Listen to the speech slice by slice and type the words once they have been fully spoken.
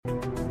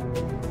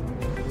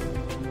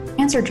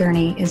cancer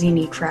journey is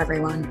unique for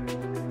everyone.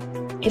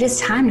 It is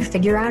time to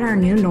figure out our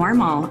new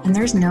normal, and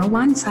there's no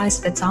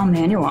one-size-fits-all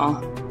manual.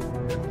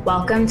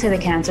 Welcome to the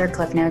Cancer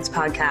Cliff Notes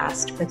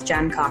podcast with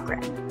Jen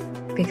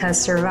Cochran, because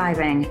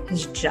surviving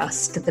is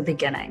just the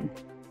beginning.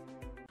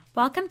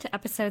 Welcome to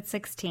episode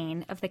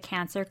 16 of the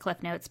Cancer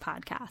Cliff Notes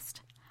podcast.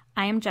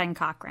 I am Jen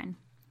Cochran.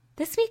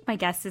 This week, my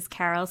guest is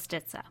Carol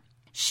Stitza.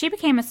 She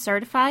became a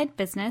certified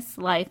business,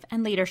 life,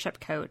 and leadership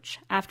coach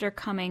after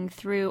coming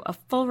through a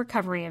full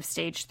recovery of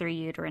stage 3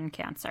 uterine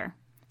cancer.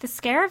 The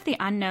scare of the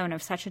unknown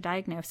of such a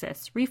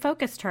diagnosis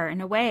refocused her in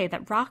a way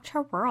that rocked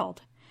her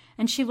world,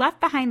 and she left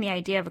behind the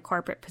idea of a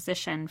corporate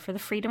position for the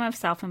freedom of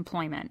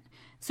self-employment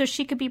so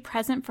she could be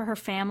present for her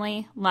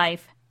family,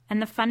 life,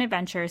 and the fun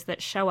adventures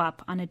that show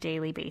up on a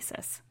daily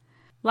basis.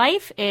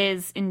 Life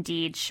is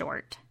indeed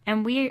short,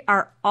 and we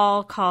are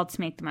all called to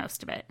make the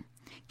most of it.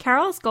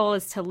 Carol's goal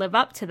is to live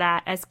up to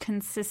that as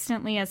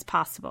consistently as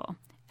possible.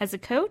 As a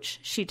coach,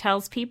 she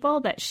tells people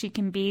that she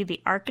can be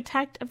the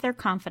architect of their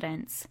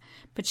confidence,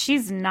 but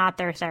she's not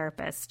their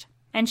therapist.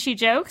 And she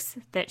jokes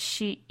that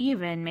she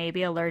even may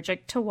be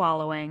allergic to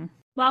wallowing.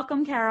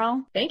 Welcome,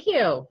 Carol. Thank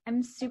you.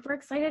 I'm super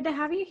excited to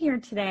have you here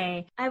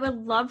today. I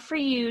would love for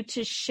you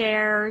to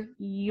share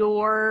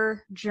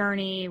your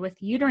journey with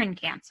uterine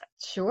cancer.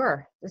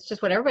 Sure. It's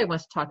just what everybody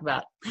wants to talk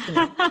about.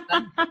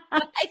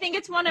 I think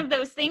it's one of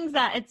those things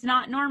that it's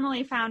not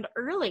normally found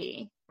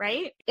early,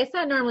 right? It's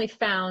not normally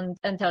found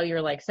until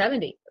you're like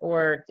 70,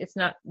 or it's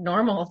not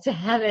normal to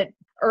have it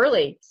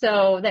early.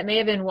 So that may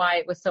have been why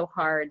it was so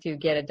hard to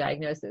get a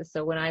diagnosis.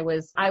 So when I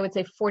was, I would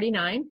say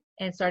 49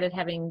 and started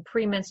having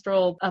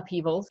premenstrual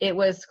upheavals, it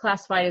was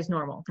classified as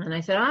normal. And I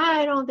said,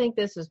 I don't think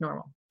this is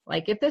normal.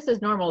 Like, if this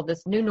is normal,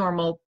 this new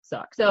normal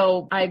sucks.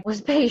 So I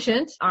was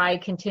patient. I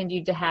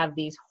continued to have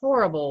these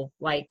horrible,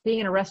 like being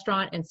in a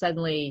restaurant and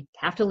suddenly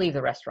have to leave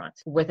the restaurant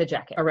with a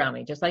jacket around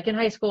me. Just like in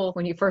high school,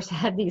 when you first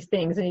had these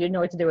things and you didn't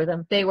know what to do with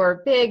them. They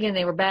were big and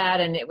they were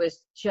bad. And it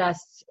was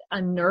just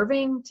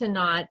unnerving to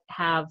not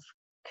have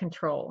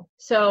control.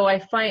 So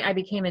I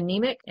became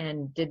anemic.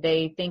 And did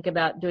they think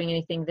about doing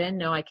anything then?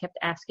 No, I kept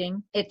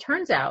asking. It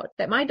turns out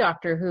that my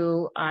doctor,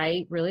 who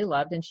I really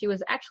loved, and she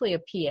was actually a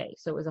PA.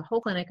 So it was a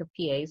whole clinic of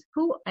PAs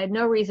who I had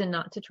no reason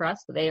not to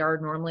trust. They are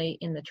normally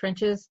in the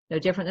trenches, no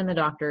different than the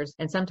doctors,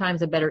 and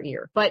sometimes a better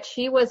ear. But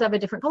she was of a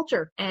different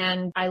culture.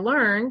 And I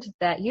learned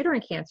that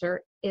uterine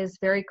cancer is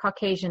very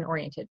Caucasian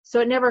oriented. So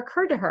it never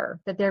occurred to her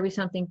that there'd be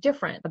something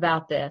different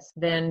about this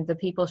than the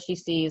people she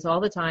sees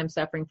all the time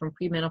suffering from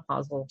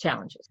premenopausal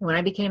challenges. When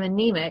I became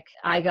anemic,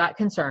 I got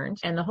concerned.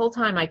 And the whole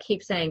time I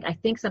keep saying, I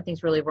think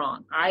something's really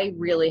wrong. I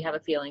really have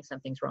a feeling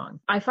something's wrong.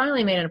 I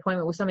finally made an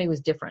appointment with somebody who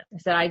was different. I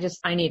said,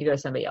 I need to go to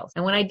somebody else.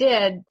 And when I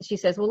did, she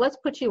says, well, let's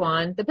put you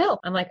on the pill.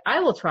 I'm like, I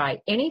will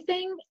try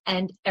anything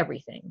and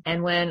everything.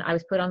 And when I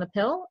was put on the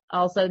pill,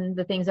 all of a sudden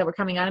the things that were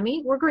coming out of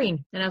me were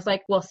green. And I was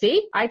like, well,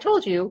 see, I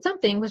told you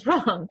something was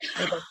wrong.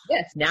 I go,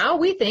 yes, now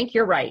we think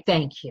you're right.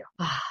 Thank you.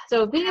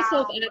 So being a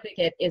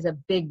self-advocate is a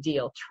big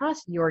deal.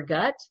 Trust your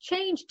gut.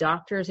 Change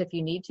doctors if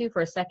you need to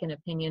for a second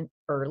opinion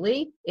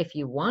early if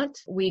you want.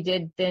 We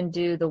did then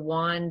do the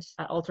wand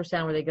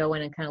ultrasound where they go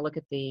in and kind of look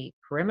at the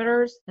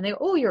perimeters and they go,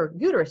 oh, your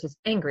uterus is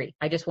angry.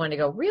 I just wanted to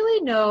go,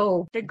 really?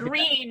 No. The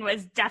green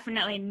was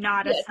definitely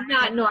not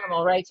not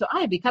normal, right? So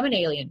I become an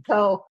alien.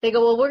 So they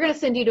go, well, we're going to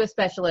send you to a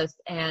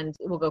specialist and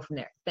we'll go from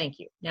there. Thank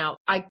you. Now,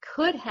 I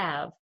could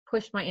have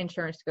pushed my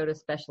insurance to go to a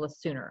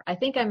specialist sooner. I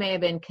think I may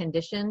have been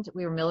conditioned.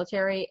 We were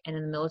military, and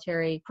in the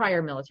military,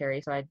 prior military,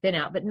 so I'd been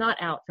out, but not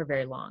out for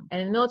very long. And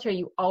in the military,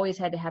 you always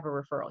had to have a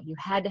referral. You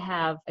had to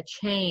have a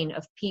chain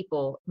of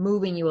people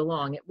moving you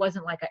along. It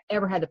wasn't like I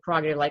ever had the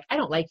prerogative, like, I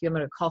don't like you, I'm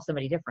going to call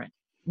somebody different.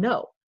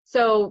 No.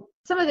 So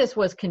some of this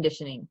was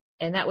conditioning,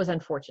 and that was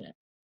unfortunate.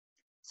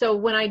 So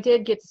when I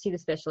did get to see the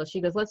specialist, she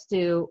goes, let's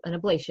do an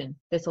ablation.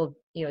 This will,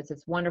 it's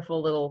this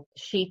wonderful little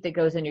sheath that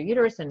goes in your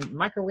uterus and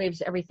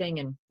microwaves everything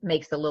and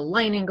makes the little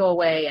lining go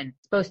away and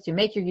it's supposed to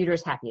make your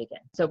uterus happy again.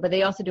 So, but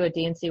they also do a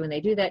D&C when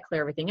they do that, clear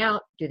everything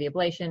out, do the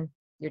ablation,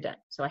 you're done.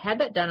 So I had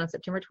that done on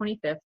September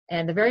 25th.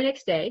 And the very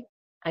next day,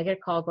 I get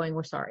a call going,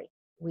 we're sorry.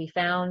 We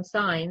found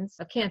signs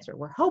of cancer.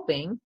 We're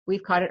hoping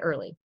we've caught it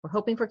early. We're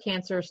hoping for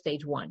cancer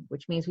stage 1,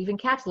 which means we've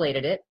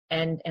encapsulated it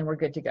and we're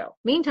good to go.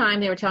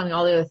 Meantime, they were telling me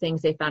all the other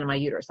things they found in my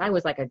uterus. I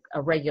was like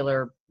a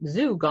regular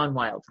zoo gone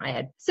wild. I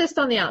had cysts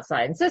on the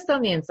outside and cysts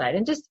on the inside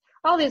and just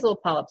all these little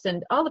polyps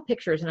and all the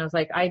pictures. And I was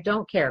like, I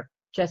don't care.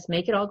 Just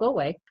make it all go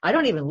away. I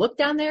don't even look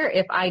down there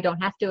if I don't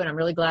have to, and I'm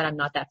really glad I'm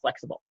not that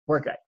flexible. We're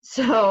good.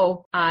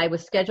 So I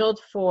was scheduled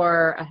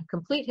for a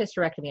complete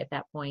hysterectomy at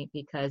that point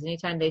because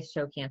anytime they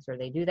show cancer,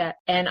 they do that.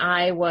 And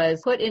I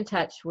was put in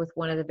touch with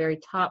one of the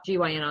very top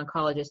GYN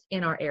oncologists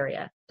in our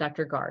area,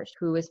 Dr. Garge,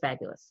 who is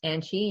fabulous.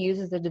 And she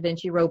uses the Da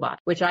Vinci robot,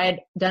 which I had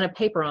done a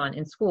paper on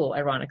in school,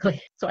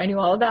 ironically. So I knew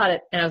all about it.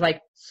 And I was like,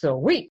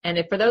 sweet.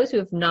 And for those who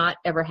have not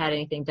ever had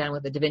anything done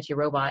with the Da Vinci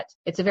robot,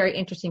 it's a very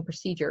interesting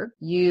procedure.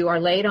 You are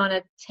laid on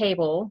a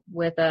table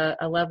with a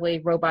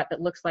lovely robot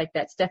that looks like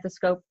that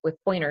stethoscope with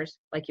pointers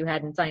like you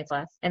had in science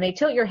class. And they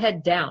tilt your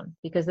head down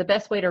because the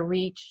best way to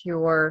reach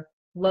your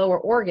lower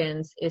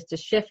organs is to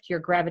shift your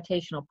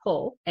gravitational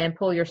pull and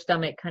pull your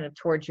stomach kind of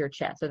towards your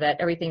chest so that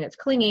everything that's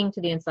clinging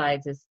to the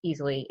insides is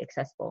easily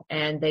accessible.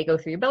 And they go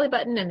through your belly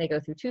button, and they go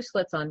through 2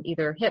 slits on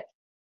either hip,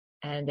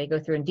 and they go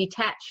through and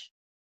detach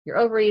your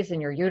ovaries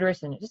and your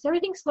uterus, and just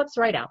everything slips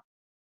right out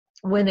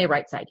when they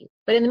right side you.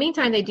 But in the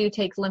meantime, they do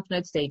take lymph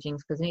node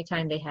stagings, because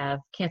anytime they have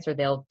cancer,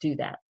 they'll do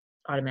that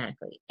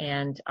automatically.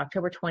 And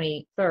October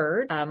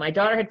 23rd, my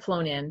daughter had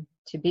flown in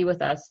to be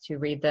with us to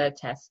read the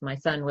tests. My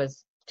son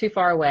was too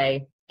far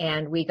away,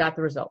 and we got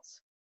the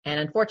results. And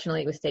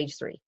unfortunately, it was stage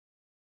 3.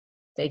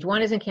 Stage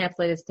 1 is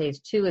encapsulated. Stage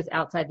 2 is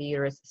outside the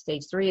uterus.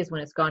 Stage 3 is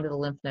when it's gone to the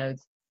lymph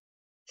nodes.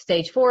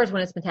 Stage 4 is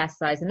when it's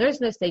metastasized. And there's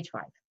no stage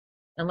 5,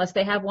 unless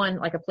they have one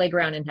like a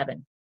playground in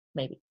heaven,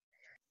 maybe.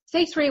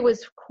 Stage 3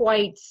 was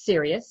quite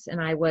serious, and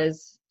I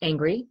was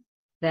angry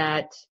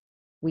that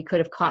we could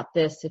have caught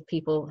this if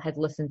people had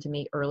listened to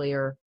me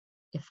earlier,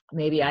 if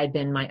maybe I'd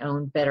been my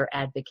own better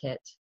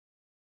advocate.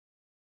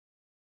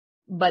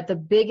 But the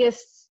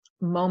biggest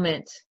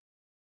moment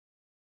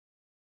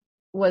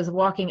was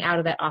walking out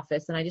of that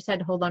office, and I just had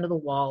to hold onto the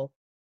wall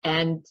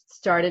and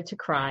started to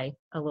cry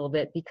a little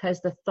bit, because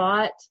the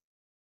thought,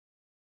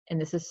 and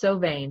this is so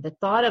vain, the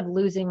thought of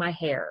losing my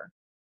hair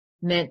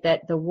meant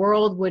that the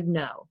world would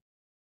know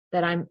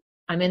that I'm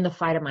in the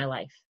fight of my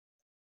life.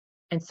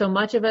 And so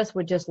much of us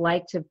would just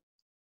like to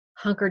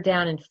hunker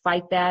down and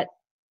fight that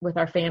with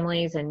our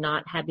families and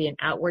not have be an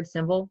outward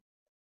symbol.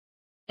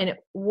 And it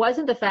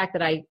wasn't the fact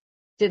that I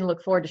didn't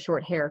look forward to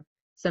short hair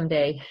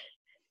someday.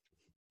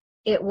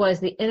 It was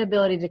the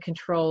inability to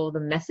control the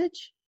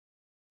message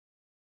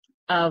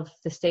of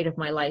the state of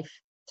my life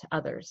to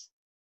others.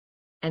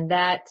 And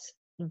that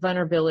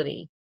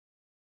vulnerability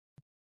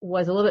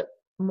was a little bit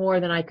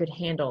more than I could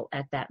handle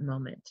at that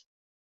moment.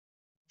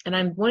 And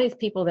I'm one of these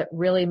people that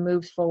really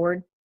moves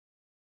forward.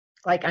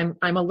 Like I'm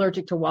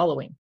allergic to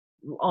wallowing,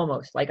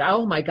 almost like,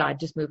 oh my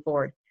God, just move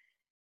forward.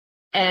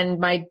 And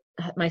my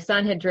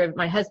husband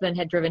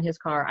had driven his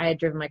car. I had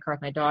driven my car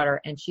with my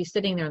daughter, and she's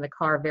sitting there in the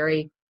car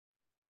very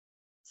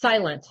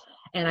silent.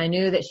 And I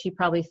knew that she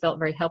probably felt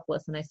very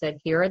helpless. And I said,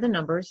 here are the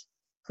numbers.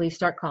 Please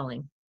start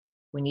calling.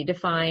 We need to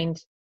find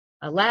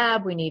a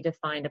lab. We need to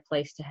find a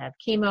place to have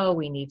chemo.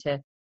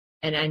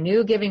 And I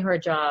knew giving her a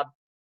job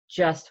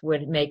just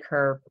would make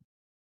her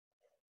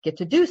get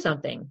to do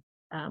something,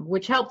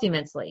 which helped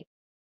immensely.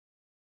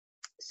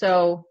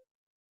 So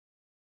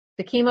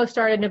the chemo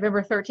started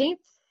November 13th.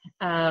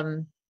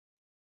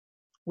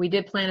 We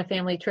did plan a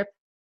family trip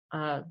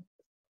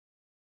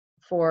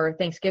for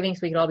Thanksgiving so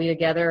we could all be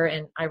together.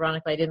 And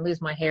ironically, I didn't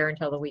lose my hair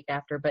until the week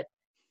after. But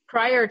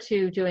prior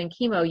to doing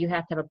chemo, you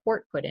have to have a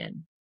port put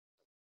in.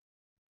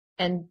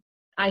 And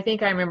I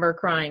think I remember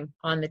crying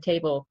on the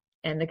table.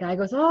 And the guy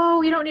goes,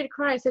 oh, you don't need to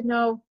cry. I said,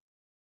 no,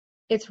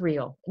 it's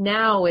real.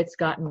 Now it's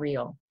gotten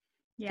real.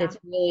 Yeah. It's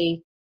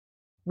really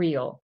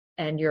real.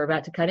 And you're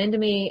about to cut into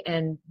me,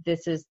 and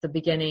this is the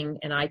beginning,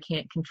 and I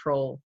can't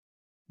control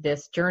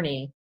this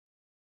journey.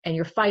 And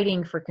you're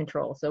fighting for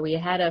control. So we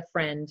had a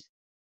friend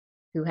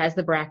who has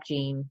the BRCA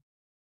gene,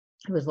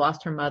 who has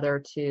lost her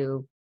mother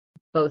to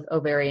both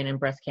ovarian and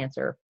breast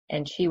cancer.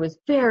 And she was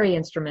very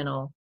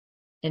instrumental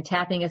in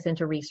tapping us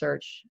into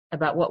research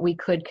about what we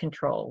could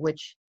control,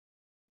 which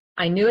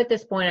I knew at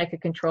this point I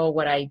could control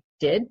what I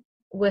did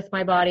with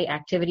my body,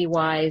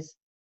 activity-wise,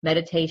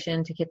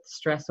 meditation to get the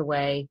stress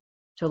away,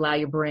 to allow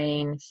your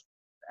brain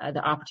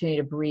the opportunity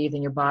to breathe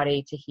and your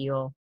body to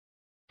heal.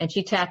 And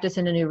she tapped us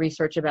into new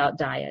research about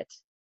diet.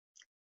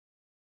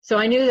 So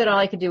I knew that all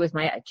I could do was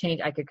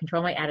I could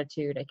control my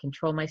attitude, I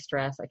control my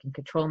stress, I can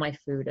control my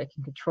food, I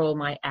can control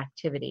my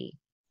activity.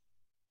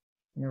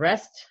 And the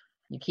rest,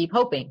 you keep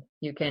hoping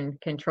you can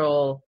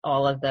control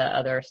all of the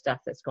other stuff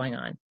that's going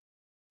on.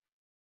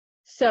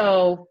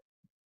 So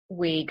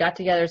we got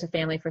together as a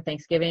family for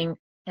Thanksgiving,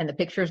 and the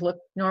pictures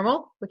looked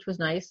normal, which was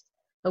nice.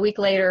 A week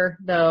later,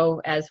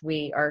 though, as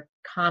we are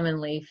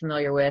commonly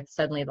familiar with,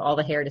 suddenly all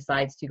the hair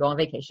decides to go on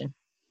vacation,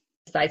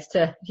 decides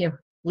to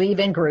leave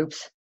in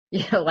groups,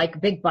 like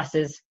big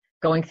buses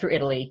going through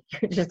Italy.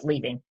 You're just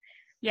leaving.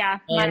 Yeah,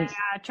 and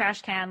my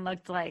trash can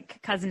looked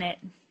like Cousin It.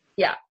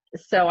 Yeah,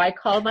 so I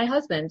called my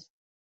husband,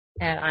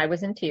 and I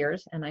was in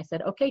tears, and I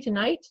said, okay,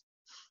 tonight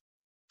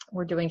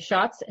we're doing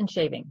shots and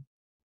shaving.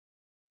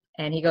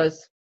 And he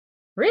goes,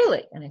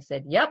 really? And I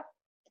said, yep,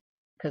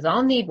 because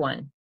I'll need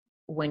one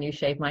when you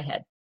shave my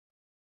head.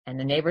 And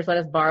the neighbors let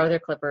us borrow their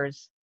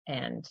clippers,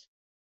 and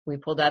we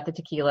pulled out the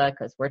tequila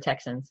because we're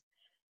Texans.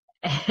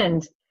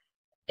 And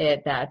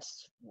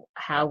that's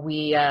how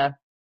we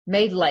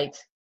made light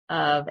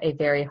of a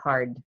very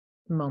hard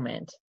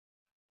moment.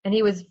 And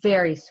he was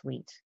very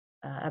sweet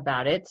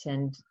about it.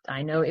 And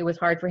I know it was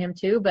hard for him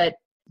too, but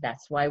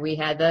that's why we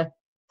had the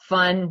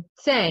fun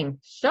saying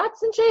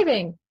shots and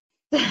shaving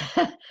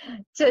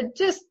to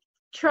just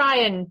try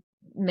and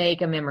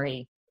make a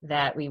memory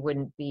that we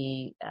wouldn't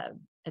be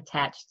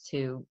attached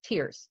to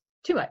tears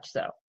too much.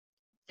 So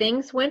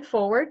things went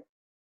forward.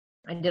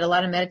 I did a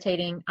lot of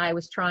meditating. I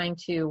was trying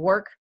to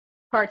work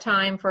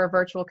part-time for a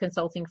virtual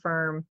consulting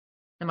firm,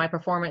 and my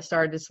performance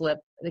started to slip.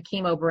 The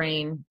chemo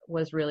brain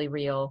was really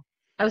real.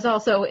 I was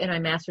also in my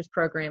master's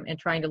program and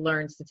trying to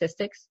learn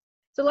statistics.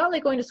 It's a lot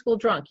like going to school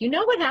drunk. You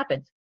know what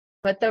happened,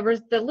 but the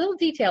little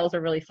details are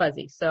really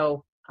fuzzy.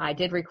 So I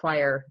did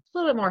require a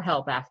little bit more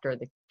help after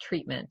the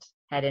treatment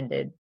had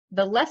ended.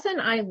 The lesson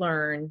I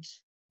learned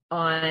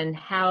on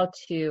how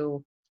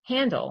to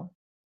handle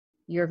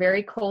your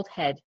very cold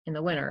head in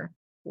the winter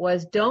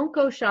was don't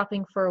go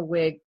shopping for a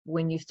wig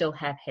when you still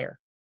have hair,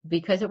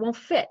 because it won't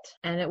fit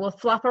and it will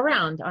flop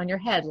around on your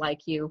head like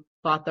you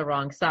bought the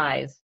wrong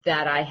size.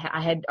 That I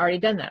had already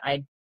done that.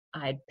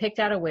 I picked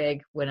out a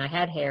wig when I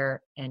had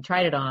hair and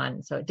tried it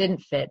on, so it didn't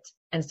fit.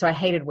 And so I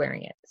hated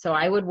wearing it. So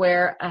I would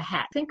wear a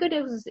hat. Thank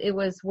goodness it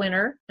was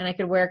winter and I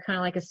could wear kind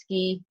of like a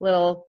ski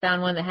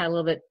found one that had a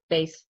little bit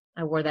base.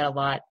 I wore that a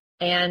lot.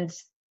 And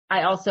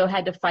I also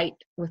had to fight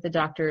with the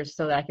doctors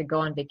so that I could go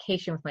on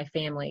vacation with my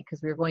family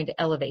because we were going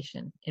to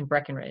Elevation in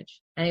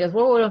Breckenridge. And he goes,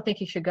 well, I don't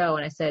think you should go.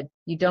 And I said,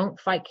 you don't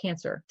fight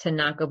cancer to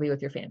not go be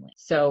with your family.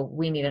 So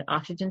we need an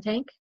oxygen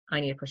tank. I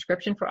need a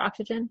prescription for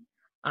oxygen.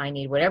 I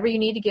need whatever you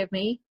need to give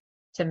me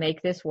to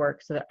make this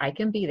work so that I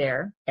can be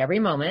there every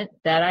moment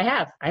that I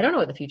have. I don't know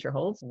what the future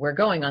holds. We're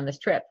going on this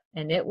trip.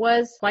 And it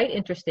was quite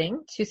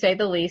interesting, to say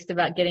the least,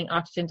 about getting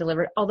oxygen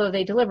delivered, although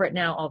they deliver it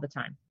now all the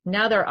time.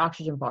 Now there are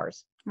oxygen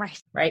bars.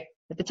 Right?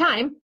 At the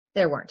time,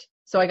 there weren't.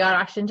 So I got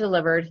oxygen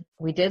delivered.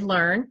 We did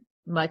learn,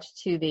 much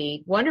to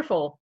the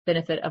wonderful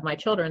benefit of my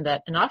children,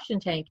 that an oxygen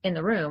tank in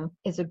the room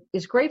is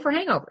great for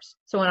hangovers.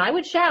 So when I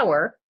would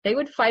shower, they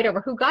would fight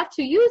over who got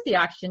to use the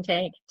oxygen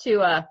tank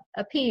to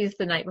appease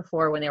the night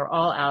before when they were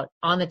all out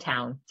on the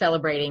town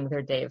celebrating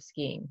their day of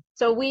skiing.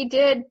 So we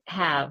did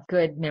have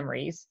good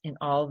memories in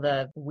all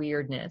the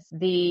weirdness.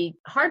 The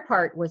hard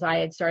part was I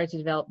had started to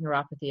develop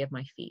neuropathy of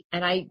my feet.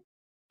 And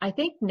I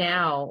think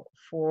now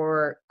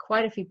for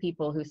quite a few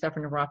people who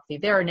suffer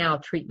neuropathy, there are now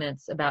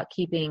treatments about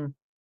keeping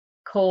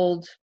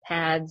cold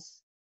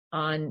pads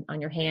on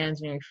your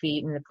hands and your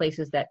feet and the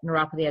places that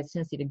neuropathy has a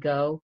tendency to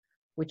go,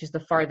 which is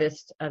the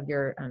farthest of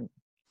your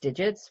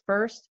digits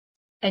first.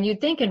 And you'd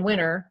think in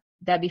winter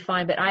that'd be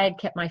fine, but I had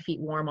kept my feet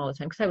warm all the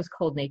time because I was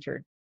cold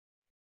natured.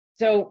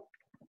 So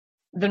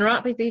the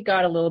neuropathy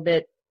got a little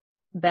bit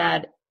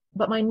bad,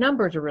 but my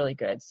numbers are really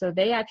good. So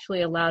they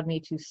actually allowed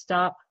me to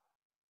stop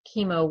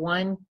chemo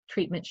one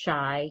treatment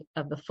shy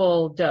of the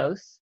full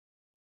dose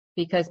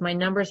because my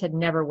numbers had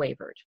never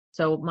wavered.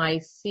 So my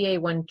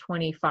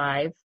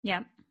CA-125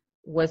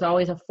 was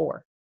always a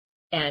 4.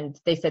 And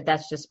they said,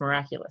 that's just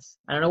miraculous.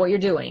 I don't know what you're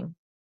doing,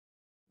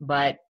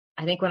 but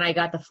I think when I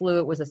got the flu,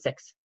 it was a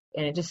 6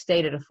 and it just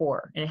stayed at a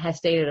 4, and it has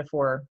stayed at a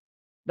 4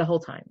 the whole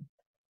time.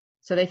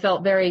 So they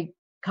felt very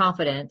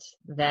confident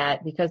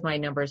that because my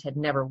numbers had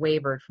never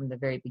wavered from the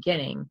very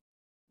beginning,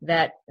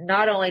 that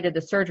not only did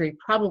the surgery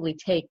probably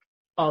take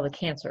all the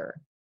cancer,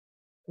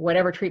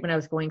 whatever treatment I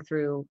was going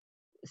through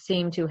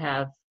seemed to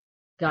have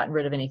gotten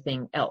rid of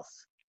anything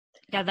else.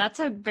 Yeah, that's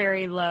a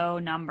very low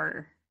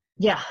number.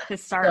 Yeah. To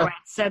start with.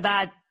 So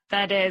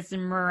that is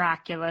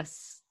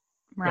miraculous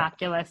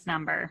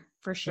number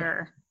for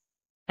sure.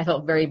 I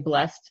felt very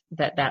blessed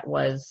that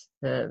was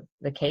the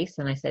case.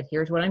 And I said,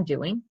 here's what I'm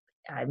doing.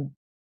 I'm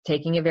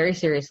taking it very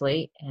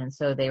seriously. And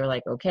so they were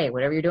like, okay,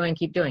 whatever you're doing,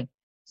 keep doing.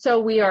 So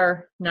we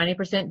are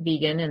 90%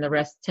 vegan and the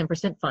rest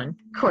 10% fun,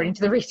 according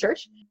to the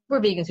research.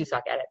 We're vegans who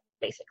suck at it,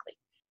 basically.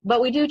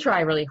 But we do try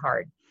really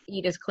hard.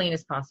 Eat as clean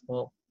as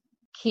possible.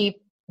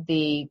 Keep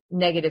the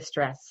negative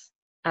stress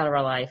out of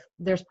our life.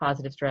 There's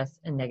positive stress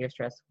and negative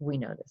stress. We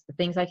know this. The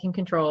things I can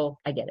control,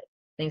 I get it.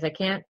 Things I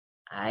can't,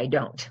 I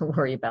don't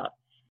worry about.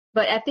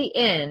 But at the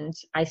end,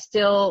 I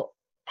still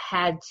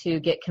had to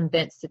get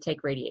convinced to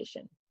take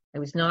radiation. I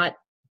was not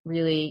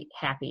really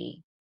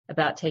happy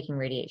about taking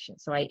radiation.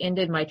 So I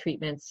ended my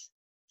treatments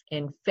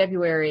in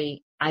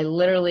February. I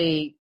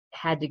literally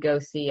had to go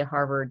see a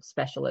Harvard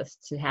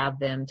specialist to have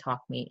them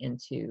talk me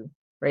into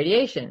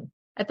radiation.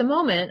 At the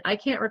moment, I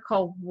can't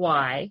recall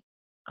why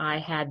I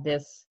had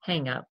this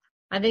hang up.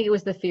 I think it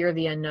was the fear of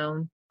the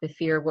unknown, the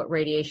fear of what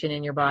radiation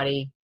in your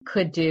body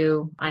could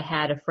do. I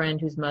had a friend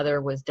whose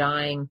mother was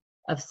dying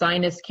of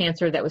sinus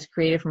cancer that was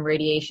created from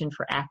radiation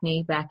for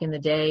acne back in the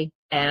day.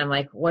 And I'm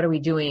like, what are we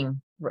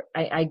doing?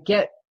 I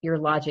get your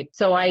logic.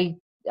 So I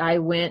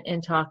went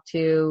and talked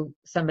to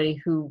somebody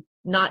who,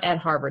 not at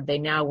Harvard, they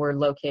now were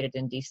located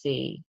in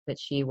DC, but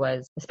she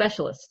was a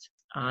specialist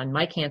on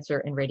my cancer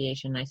and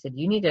radiation. And I said,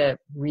 you need to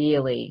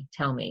really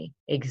tell me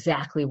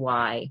exactly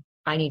why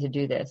I need to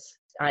do this.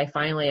 I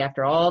finally,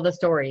 after all the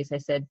stories, I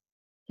said,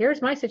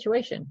 here's my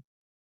situation.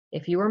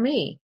 If you were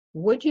me,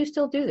 would you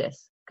still do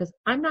this? Because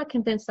I'm not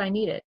convinced I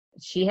need it.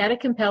 She had a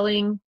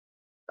compelling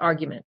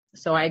argument,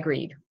 so I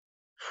agreed.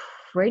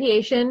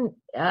 Radiation,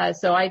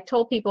 so I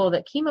told people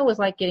that chemo was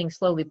like getting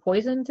slowly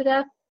poisoned to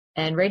death,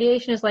 and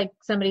radiation is like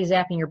somebody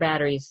zapping your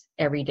batteries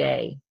every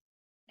day,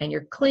 and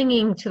you're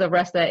clinging to the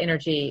rest of that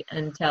energy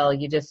until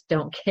you just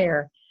don't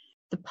care.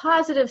 The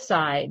positive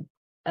side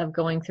of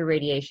going through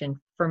radiation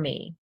for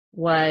me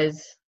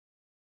was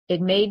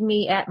it made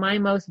me at my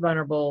most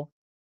vulnerable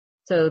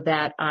so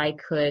that I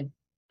could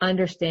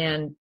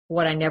understand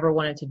what I never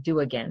wanted to do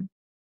again.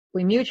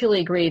 we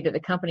mutually agreed that the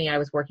company I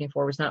was working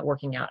for was not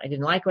working out. I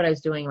didn't like what I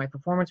was doing. My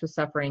performance was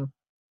suffering,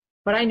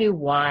 but I knew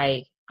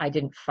why I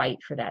didn't fight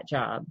for that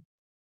job.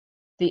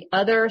 The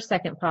other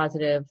second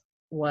positive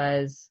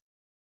was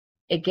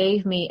it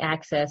gave me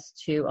access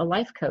to a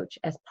life coach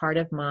as part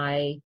of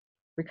my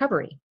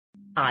recovery.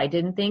 I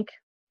didn't think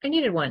I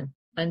needed one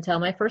until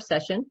my first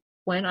session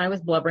when I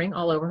was blubbering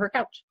all over her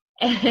couch.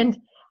 And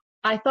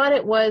I thought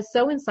it was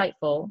so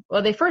insightful.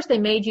 Well, they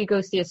made you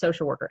go see a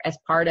social worker as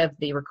part of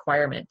the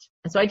requirement.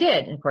 And so I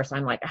did. And of course,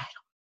 I'm like,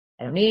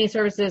 I don't need any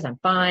services. I'm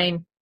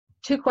fine.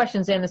 2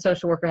 questions in, the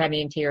social worker had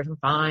me in tears. I'm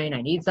fine.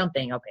 I need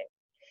something. Okay.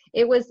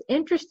 It was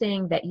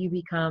interesting that you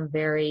become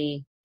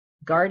very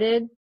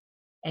guarded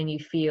and you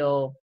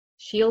feel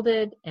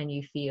shielded and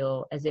you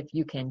feel as if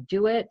you can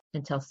do it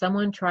until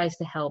someone tries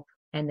to help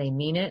and they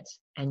mean it,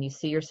 and you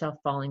see yourself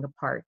falling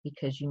apart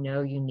because you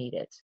know you need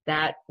it.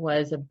 That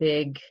was a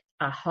big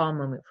aha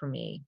moment for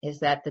me,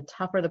 is that the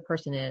tougher the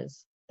person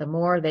is, the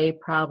more they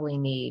probably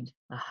need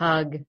a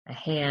hug, a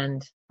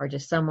hand, or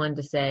just someone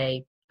to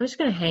say, I'm just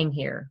going to hang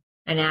here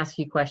and ask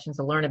you questions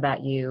to learn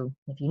about you.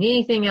 If you need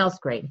anything else,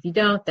 great. If you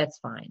don't, that's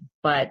fine.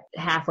 But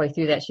halfway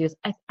through that, she goes,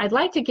 I'd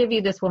like to give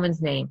you this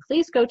woman's name.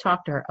 Please go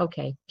talk to her.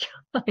 Okay,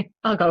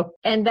 I'll go.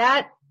 And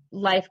that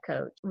life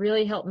coach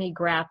really helped me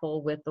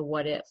grapple with the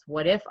what ifs.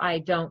 What if I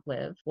don't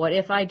live? What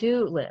if I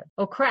do live?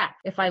 Oh crap,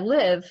 if I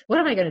live, what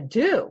am I going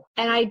to do?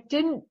 And I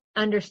didn't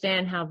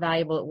understand how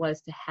valuable it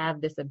was to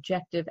have this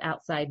objective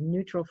outside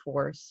neutral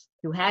force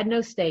who had no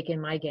stake in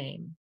my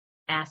game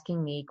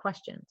asking me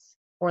questions,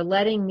 or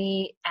letting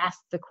me ask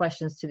the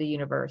questions to the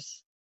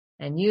universe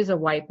and use a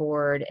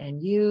whiteboard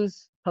and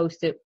use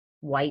Post-it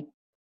white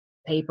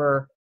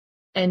paper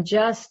and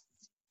just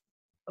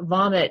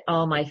vomit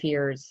all my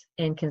fears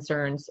and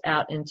concerns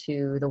out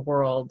into the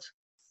world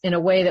in a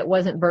way that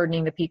wasn't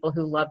burdening the people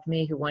who loved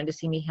me, who wanted to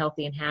see me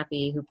healthy and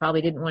happy, who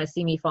probably didn't want to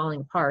see me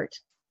falling apart.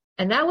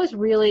 And that was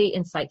really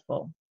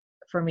insightful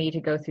for me to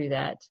go through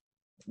that.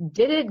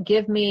 Did it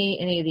give me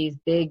any of these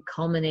big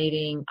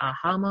culminating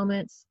aha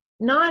moments?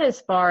 Not as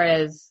far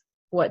as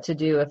what to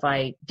do if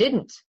I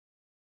didn't,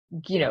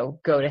 go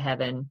to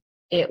heaven.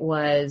 It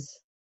was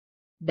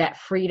that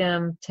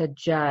freedom to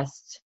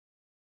just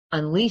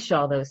unleash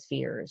all those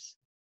fears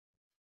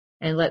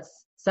and let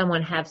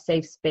someone have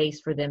safe space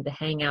for them to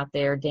hang out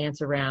there,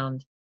 dance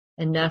around,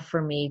 enough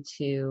for me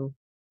to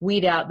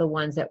weed out the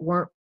ones that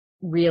weren't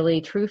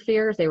really true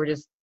fears. They were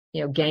just,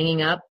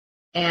 ganging up,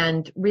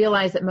 and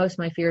realize that most of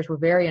my fears were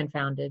very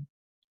unfounded,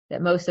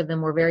 that most of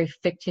them were very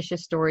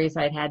fictitious stories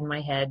I'd had in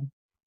my head,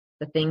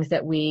 the things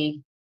that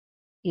we,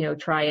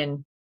 try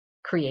and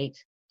create,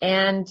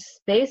 and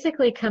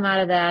basically come out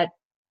of that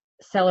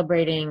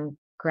celebrating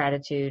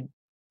gratitude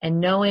and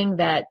knowing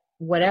that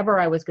whatever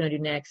I was going to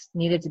do next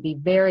needed to be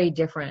very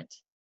different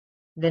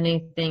than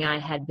anything I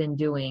had been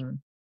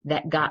doing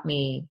that got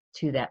me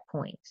to that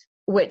point,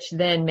 which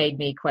then made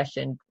me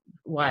question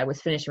why I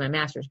was finishing my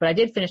master's. But I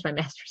did finish my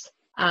master's.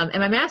 And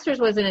my master's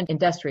was in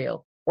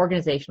industrial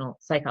organizational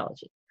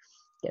psychology.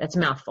 Yeah, that's a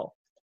mouthful.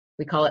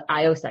 We call it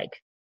IOPsych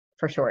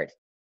for short.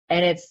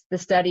 And it's the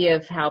study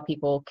of how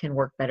people can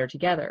work better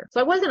together.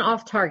 So I wasn't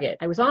off target.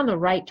 I was on the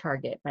right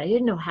target, but I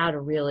didn't know how to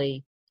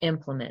really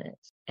implement it.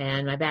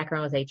 And my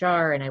background was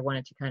HR, and I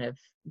wanted to kind of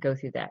go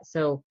through that.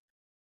 So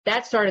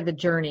that started the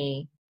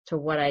journey to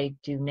what I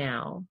do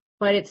now.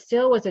 But it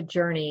still was a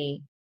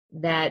journey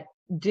that,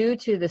 due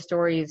to the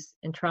stories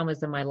and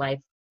traumas of my life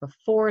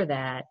before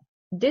that,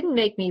 didn't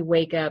make me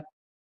wake up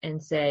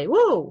and say,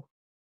 whoa,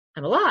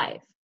 I'm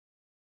alive.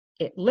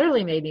 It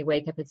literally made me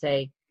wake up and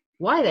say,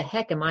 why the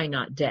heck am I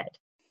not dead?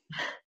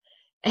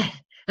 And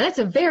that's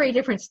a very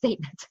different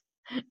statement.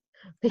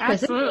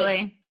 Because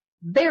absolutely.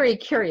 Very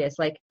curious,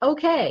 like,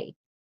 okay,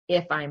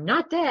 if I'm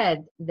not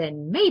dead,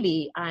 then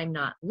maybe I'm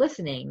not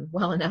listening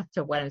well enough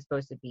to what I'm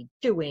supposed to be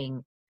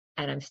doing,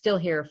 and I'm still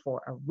here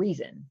for a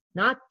reason,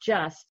 not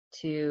just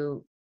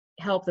to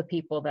help the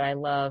people that I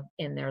love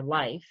in their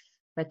life,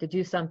 but to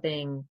do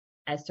something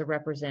as to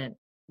represent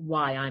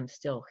why I'm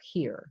still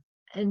here.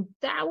 And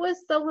that was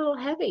a little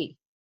heavy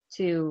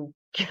to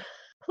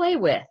play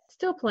with,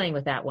 still playing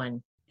with that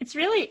one. It's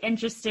really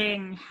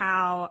interesting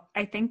how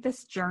I think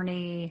this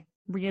journey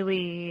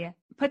really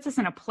puts us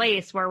in a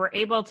place where we're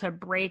able to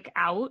break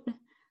out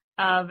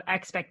of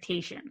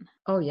expectation.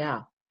 Oh,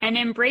 yeah. And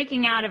in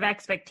breaking out of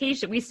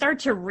expectation, we start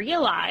to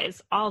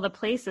realize all the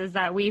places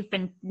that we've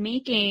been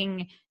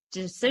making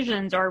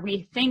decisions, or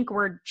we think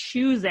we're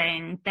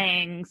choosing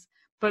things,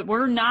 but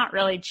we're not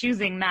really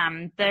choosing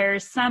them.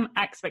 There's some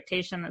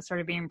expectation that's sort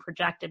of being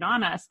projected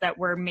on us that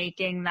we're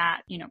making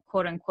that,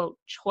 quote unquote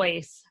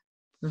choice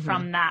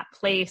from that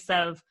place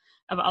of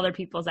other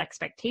people's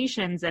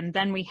expectations. And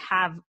then we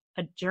have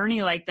a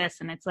journey like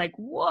this, and it's like,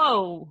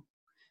 whoa,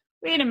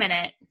 wait a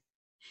minute.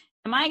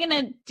 Am I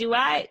going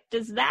to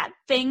does that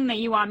thing that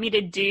you want me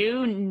to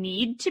do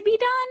need to be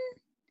done?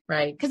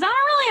 Right. Because I don't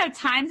really have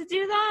time to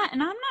do that.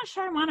 And I'm not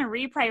sure I want to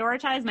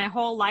reprioritize my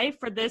whole life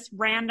for this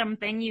random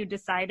thing you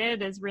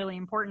decided is really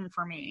important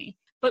for me.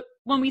 But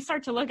when we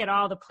start to look at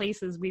all the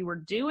places we were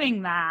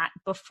doing that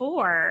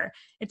before,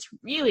 it's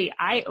really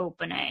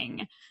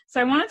eye-opening.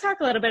 So I want to talk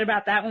a little bit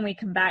about that when we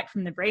come back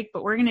from the break,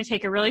 but we're going to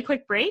take a really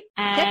quick break.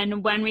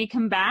 And when we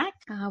come back,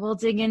 we'll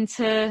dig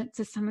into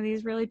some of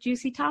these really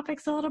juicy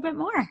topics a little bit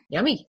more.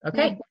 Yummy.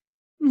 Okay.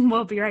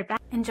 We'll be right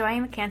back.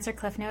 Enjoying the Cancer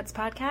Cliff Notes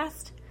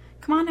podcast?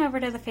 Come on over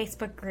to the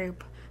Facebook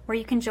group where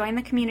you can join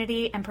the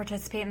community and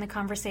participate in the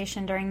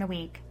conversation during the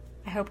week.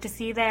 I hope to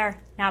see you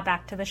there. Now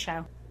back to the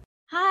show.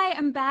 Hi,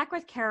 I'm back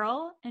with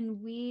Carol,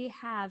 and we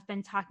have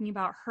been talking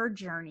about her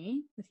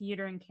journey with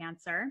uterine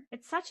cancer.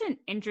 It's such an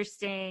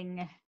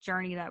interesting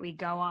journey that we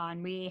go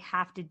on. We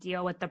have to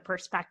deal with the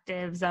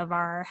perspectives of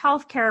our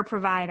healthcare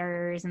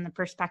providers and the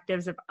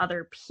perspectives of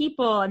other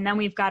people, and then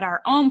we've got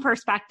our own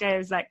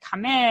perspectives that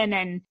come in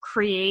and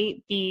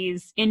create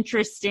these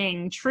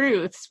interesting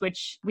truths,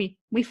 which we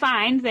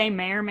find they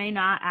may or may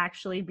not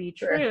actually be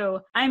true.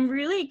 Sure. I'm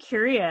really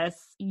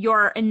curious,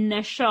 your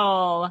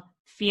initial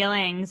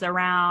feelings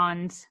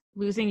around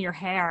losing your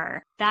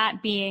hair, that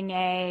being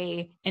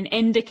an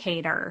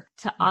indicator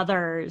to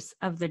others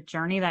of the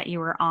journey that you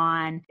were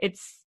on.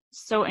 It's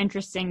so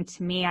interesting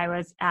to me. I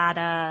was at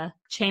a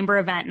chamber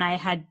event,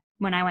 and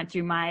when I went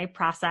through my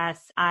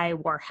process, I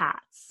wore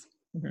hats.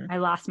 Mm-hmm. I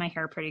lost my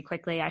hair pretty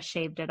quickly. I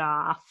shaved it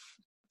off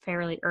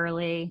fairly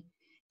early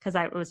because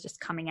it was just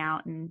coming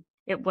out, and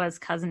it was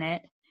cousin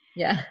it.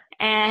 Yeah.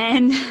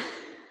 And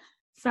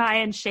so I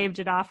had shaved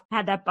it off,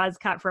 had that buzz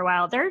cut for a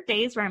while. There are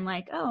days where I'm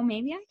like, oh,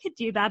 maybe I could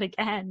do that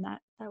again. That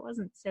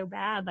wasn't so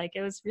bad. Like,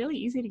 it was really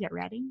easy to get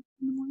ready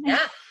in the morning.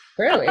 Yeah,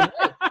 really.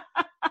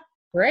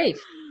 Great.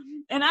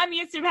 And I'm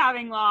used to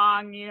having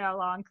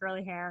long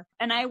curly hair.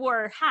 And I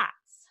wore hats.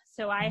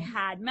 So I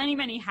had many,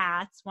 many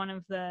hats. One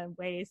of the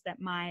ways that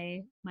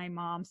my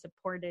mom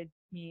supported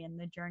me in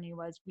the journey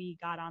was we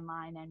got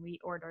online and we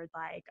ordered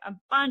like a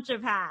bunch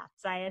of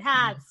hats. I had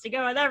hats to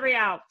go with every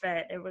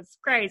outfit. It was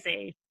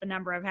crazy, the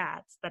number of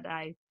hats that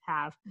I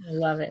have. I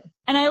love it.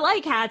 And I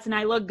like hats, and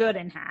I look good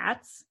in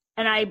hats.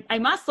 And I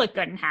must look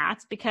good in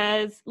hats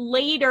because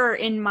later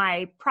in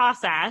my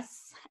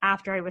process,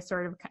 after I was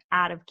sort of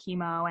out of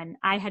chemo and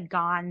I had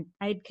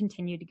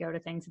continued to go to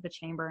things at the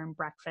chamber and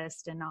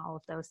breakfast and all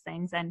of those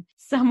things. And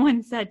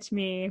someone said to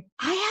me,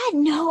 I had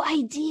no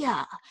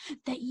idea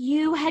that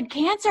you had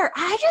cancer.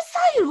 I just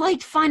thought you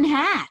liked fun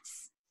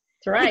hats.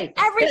 That's right.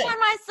 Like, every time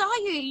I saw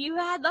you, you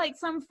had like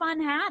some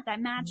fun hat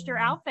that matched your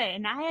outfit.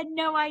 And I had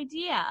no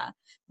idea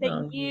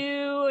that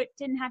you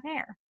didn't have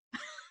hair.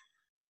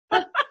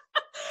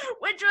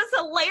 Which was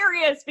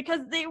hilarious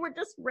because they were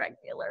just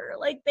regular,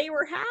 like they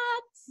were hats.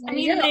 I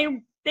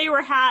mean, they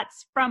were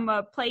hats from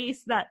a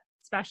place that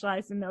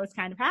specialized in those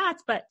kind of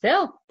hats, but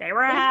still, they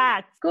were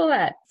hats. Cool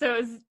hat. So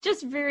it was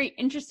just very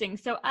interesting.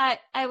 So I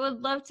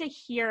would love to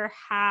hear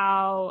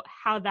how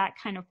that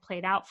kind of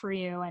played out for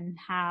you and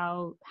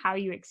how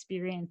you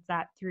experienced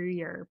that through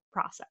your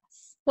process.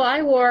 Well,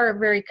 I wore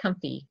very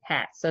comfy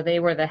hats. So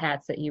they were the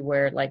hats that you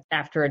wear like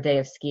after a day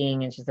of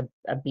skiing and just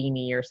a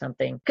beanie or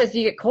something because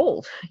you get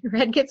cold. Your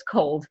head gets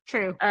cold.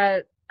 True.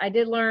 I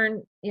did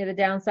learn, the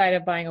downside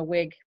of buying a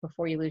wig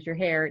before you lose your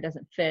hair. It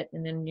doesn't fit.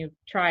 And then you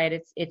try it,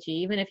 it's itchy,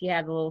 even if you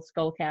have the little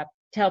skull cap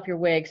to help your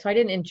wig. So I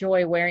didn't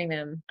enjoy wearing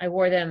them. I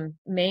wore them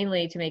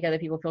mainly to make other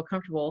people feel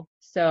comfortable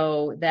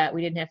so that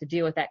we didn't have to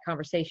deal with that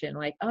conversation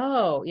like,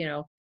 oh,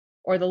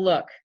 or the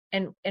look.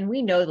 And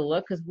we know the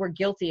look because we're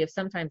guilty of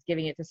sometimes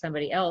giving it to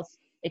somebody else.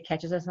 It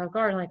catches us off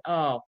guard. Like,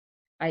 oh,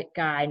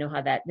 I know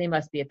how they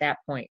must be at that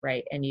point,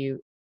 right? And you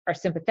are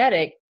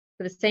sympathetic,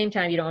 but at the same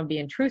time, you don't want to be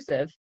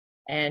intrusive.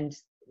 And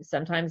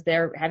sometimes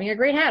they're having a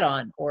great hat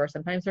on, or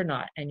sometimes they're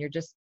not. And you're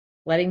just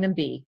letting them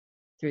be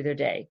through their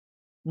day,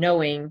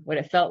 knowing what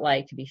it felt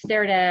like to be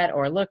stared at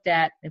or looked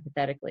at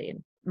empathetically.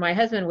 And my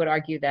husband would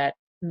argue that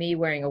me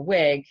wearing a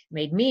wig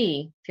made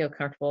me feel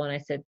comfortable. And I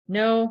said,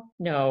 no.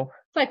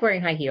 It's like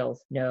wearing high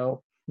heels.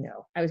 No.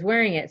 I was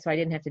wearing it so I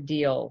didn't have to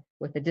deal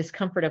with the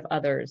discomfort of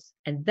others.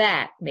 And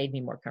that made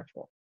me more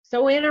comfortable.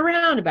 So in a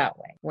roundabout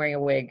way, wearing a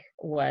wig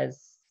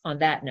was on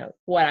that note.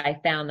 What I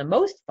found the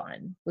most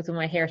fun was when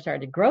my hair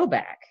started to grow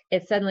back.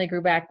 It suddenly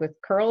grew back with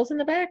curls in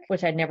the back,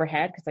 which I'd never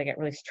had because I got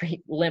really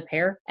straight, limp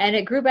hair. And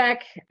it grew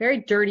back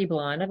very dirty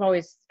blonde. I've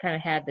always kind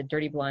of had the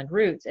dirty blonde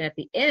roots. And at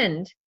the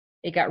end,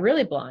 it got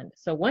really blonde.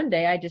 So one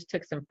day I just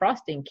took some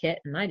frosting kit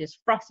and I just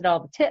frosted all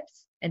the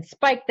tips and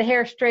spiked the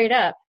hair straight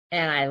up.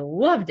 And I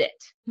loved it.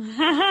 And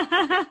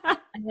I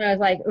was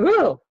like,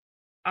 ooh,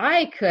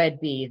 I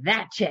could be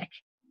that chick.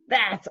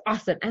 That's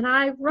awesome. And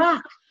I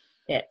rocked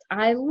it.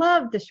 I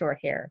loved the short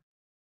hair.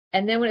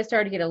 And then when it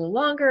started to get a little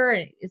longer,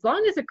 and as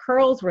long as the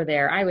curls were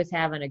there, I was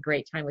having a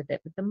great time with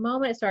it. But the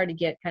moment it started to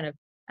get kind of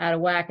out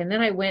of whack, and then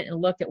I went and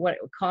looked at what it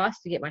would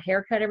cost to get my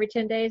hair cut every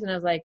 10 days. And I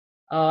was like,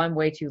 oh, I'm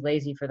way too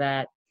lazy for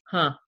that.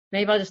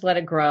 Maybe I'll just let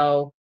it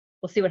grow.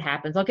 We'll see what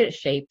happens. I'll get it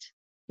shaped,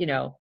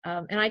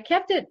 and I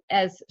kept it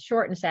as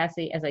short and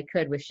sassy as I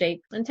could with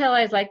shape until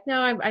I was like, no,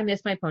 I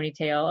miss my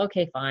ponytail.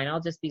 Okay, fine. I'll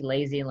just be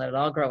lazy and let it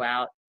all grow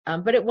out.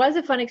 But it was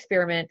a fun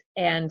experiment.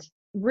 And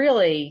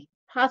really,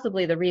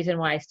 possibly the reason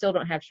why I still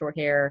don't have short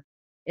hair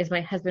is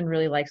my husband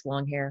really likes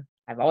long hair.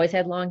 I've always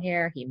had long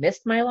hair. He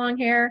missed my long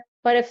hair.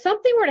 But if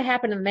something were to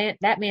happen to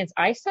that man's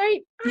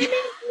eyesight, I may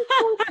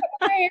cut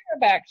my hair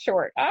back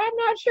short. I'm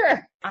not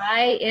sure.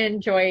 I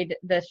enjoyed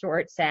the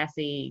short,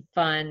 sassy,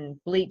 fun,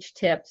 bleach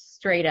tips,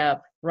 straight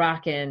up,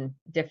 rockin'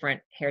 different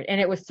hair. And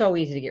it was so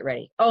easy to get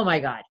ready. Oh my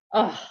God.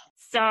 Oh,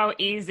 so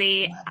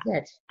easy.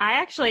 I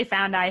actually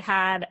found I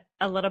had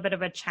a little bit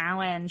of a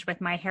challenge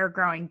with my hair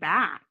growing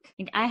back.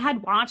 I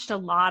had watched a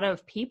lot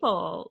of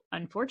people,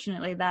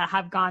 unfortunately, that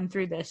have gone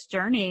through this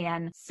journey.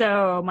 And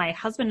so my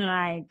husband and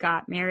I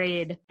got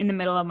married in the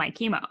middle of my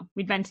chemo.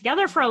 We'd been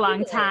together for a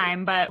long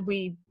time, but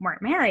we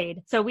weren't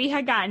married. So we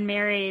had gotten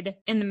married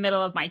in the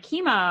middle of my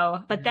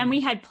chemo, but then we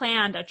had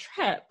planned a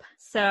trip.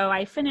 So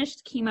I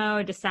finished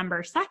chemo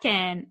December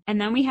 2nd, and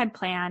then we had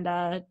planned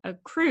a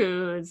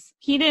cruise.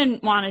 He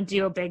didn't want to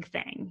do a big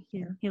thing.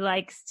 He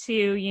likes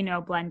to,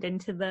 blend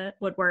into the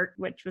woodwork,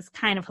 which was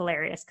kind of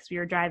hilarious because we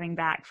were driving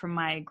back from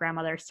my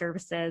grandmother's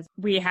services.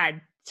 We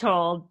had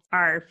told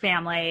our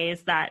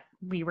families that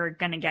we were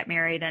going to get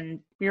married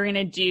and we were going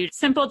to do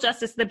simple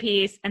justice of the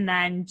peace and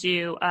then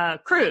do a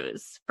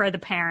cruise for the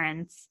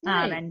parents.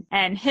 Nice.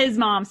 And his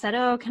mom said,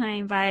 "Oh, can I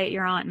invite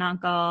your aunt and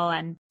uncle?"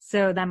 And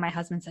so then my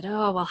husband said,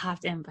 "Oh, we'll have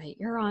to invite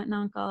your aunt and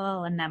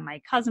uncle." And then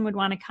my cousin would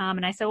want to come.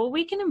 And I said, "Well,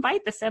 we can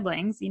invite the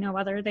siblings,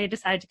 whether they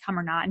decide to come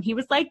or not." And he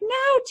was like,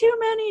 "No, too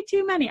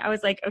many. I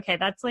was like, "Okay,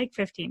 that's like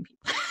 15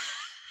 people."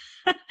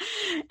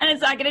 And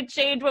it's not going to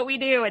change what we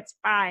do. It's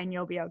fine.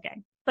 You'll be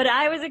okay. But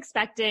I was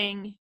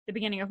expecting the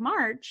beginning of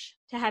March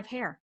to have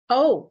hair.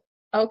 Oh,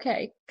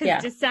 okay.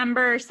 Because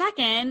December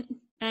 2nd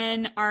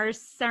and our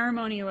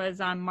ceremony was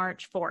on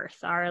March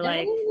 4th.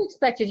 I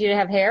expected you to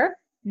have hair.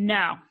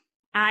 No,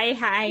 I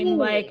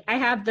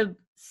have the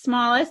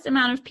smallest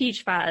amount of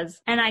peach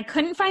fuzz and I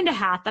couldn't find a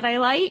hat that I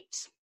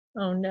liked.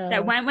 Oh no.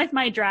 That went with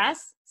my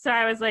dress. So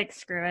I was like,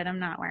 screw it. I'm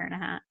not wearing a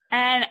hat.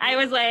 And I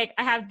was like,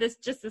 I have this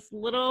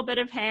little bit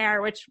of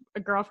hair, which a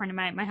girlfriend of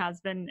mine, my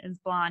husband is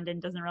blonde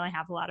and doesn't really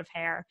have a lot of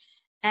hair.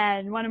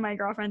 And one of my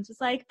girlfriends was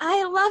like,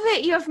 "I love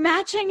it. You have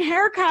matching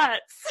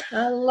haircuts."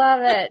 I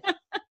love it.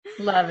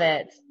 Love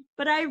it.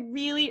 But I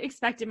really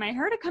expected my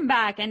hair to come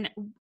back. And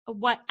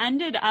what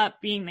ended up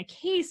being the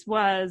case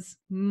was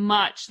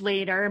much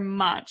later,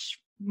 much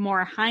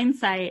more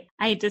hindsight,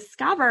 I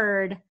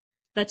discovered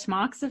the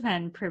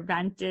tamoxifen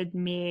prevented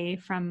me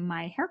from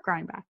my hair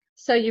growing back.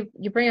 So you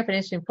bring up an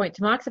interesting point.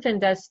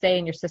 Tamoxifen does stay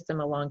in your system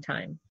a long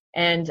time.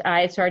 And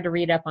I started to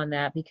read up on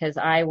that because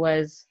I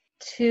was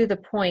to the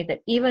point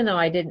that even though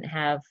I didn't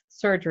have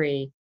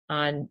surgery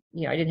on,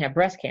 I didn't have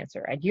breast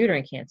cancer, I had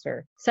uterine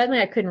cancer,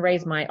 suddenly I couldn't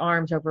raise my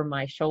arms over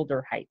my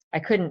shoulder height. I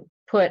couldn't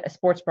put a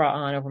sports bra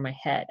on over my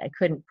head. I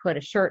couldn't put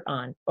a shirt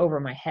on over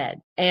my head.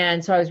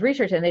 And so I was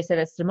researching and they said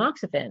it's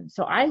tamoxifen.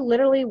 So I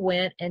literally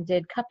went and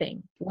did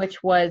cupping,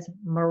 which was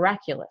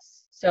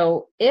miraculous.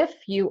 So if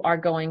you are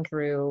going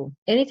through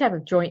any type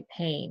of joint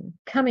pain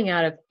coming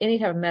out of any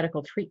type of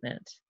medical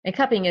treatment, and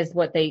cupping is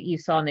what you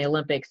saw in the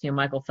Olympics,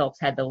 Michael Phelps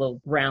had the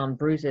little round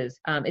bruises.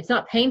 It's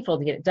not painful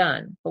to get it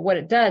done, but what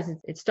it does is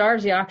it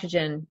starves the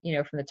oxygen,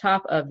 from the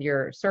top of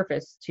your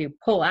surface to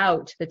pull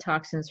out the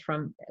toxins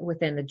from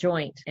within the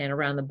joint and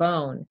around the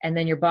bone. And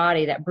then your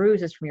body, that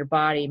bruise is from your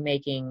body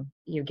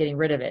getting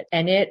rid of it.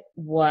 And it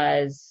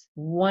was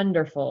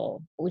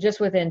wonderful.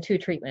 Just within 2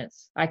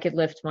 treatments, I could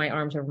lift my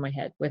arms over my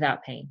head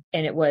without pain.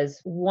 And it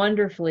was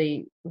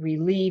wonderfully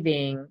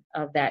relieving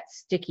of that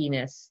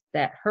stickiness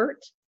that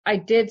hurt. I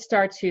did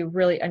start to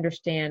really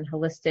understand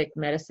holistic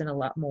medicine a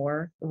lot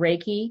more.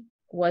 Reiki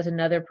was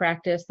another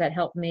practice that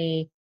helped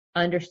me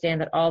understand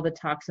that all the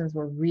toxins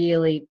were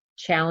really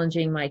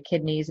challenging my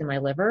kidneys and my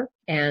liver.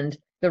 And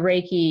the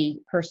Reiki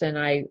person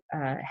I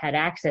had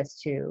access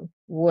to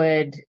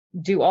would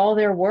do all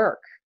their work.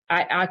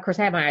 I, of course,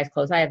 I had my eyes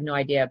closed. I have no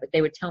idea, but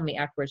they would tell me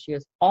afterwards,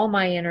 all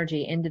my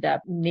energy ended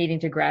up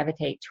needing to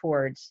gravitate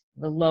towards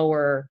the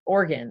lower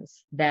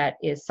organs that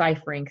is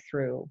ciphering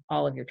through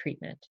all of your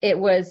treatment. It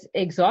was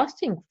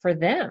exhausting for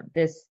them,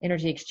 this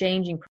energy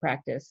exchanging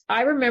practice.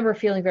 I remember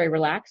feeling very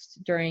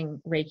relaxed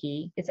during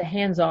Reiki. It's a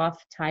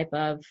hands-off type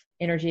of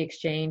energy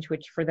exchange,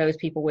 which for those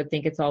people would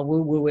think it's all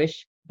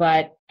woo-woo-ish.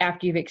 But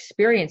after you've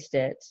experienced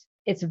it,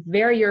 it's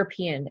very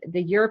European.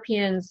 The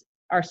Europeans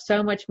are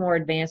so much more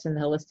advanced in the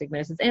holistic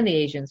medicines, and the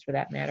Asians for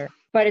that matter.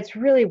 But it's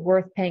really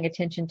worth paying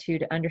attention to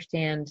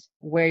understand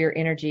where your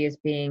energy is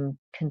being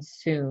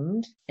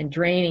consumed and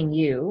draining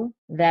you,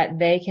 that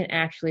they can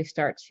actually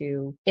start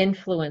to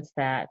influence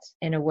that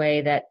in a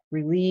way that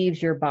relieves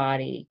your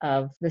body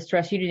of the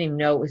stress you didn't even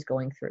know it was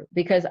going through.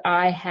 Because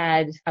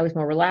I was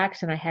more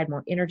relaxed and I had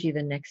more energy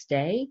the next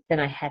day than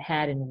I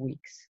had in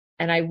weeks.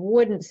 And I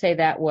wouldn't say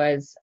that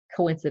was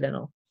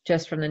coincidental,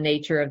 just from the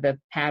nature of the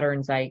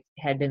patterns I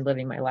had been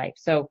living my life.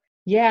 So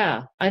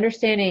yeah,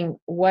 understanding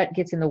what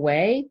gets in the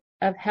way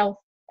of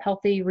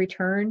healthy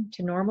return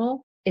to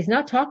normal is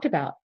not talked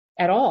about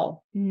at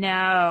all.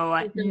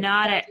 No,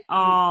 not at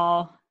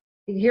all.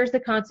 Here's the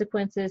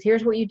consequences.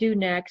 Here's what you do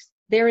next.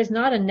 There is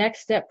not a next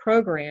step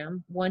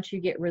program once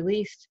you get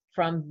released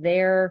from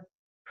their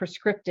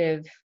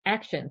prescriptive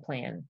action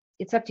plan.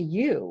 It's up to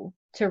you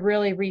to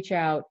really reach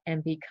out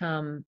and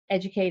become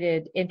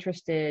educated,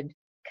 interested,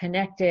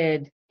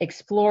 connected,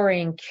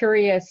 exploring,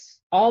 curious,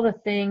 all the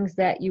things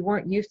that you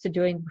weren't used to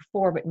doing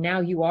before, but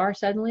now you are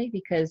suddenly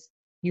because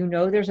you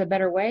know there's a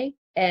better way.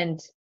 And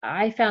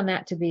I found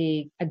that to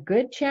be a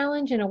good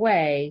challenge in a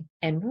way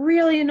and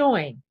really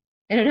annoying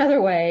in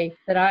another way,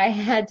 that I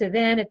had to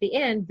then at the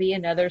end be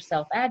another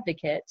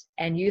self-advocate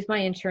and use my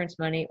insurance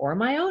money or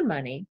my own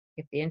money,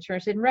 if the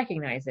insurance didn't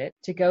recognize it,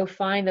 to go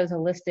find those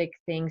holistic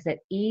things that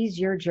ease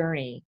your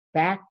journey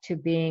back to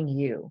being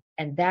you.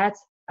 And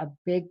that's a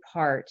big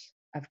part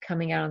of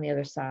coming out on the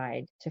other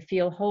side. To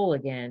feel whole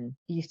again,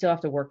 you still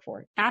have to work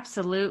for it.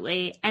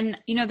 Absolutely. And,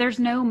 there's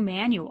no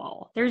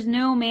manual. There's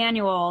no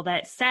manual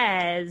that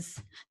says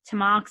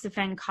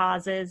tamoxifen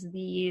causes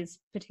these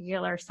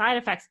particular side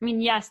effects. I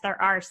mean, yes, there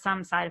are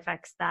some side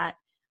effects that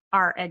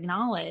are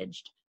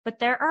acknowledged, but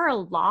there are a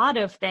lot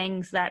of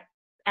things that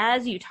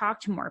as you talk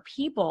to more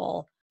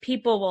people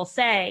will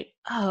say,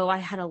 oh, I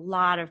had a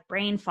lot of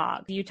brain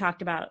fog. You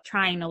talked about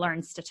trying to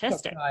learn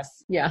statistics. Oh,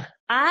 yeah.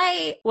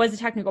 I was a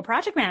technical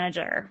project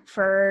manager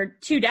for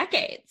 2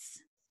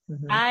 decades.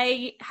 Mm-hmm.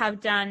 I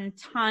have done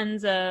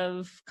tons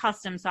of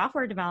custom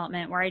software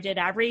development where I did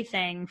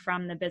everything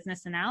from the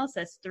business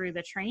analysis through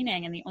the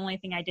training. And the only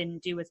thing I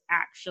didn't do was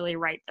actually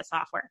write the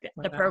software,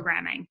 the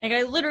programming. Like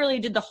I literally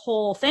did the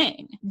whole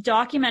thing.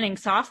 Documenting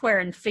software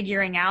and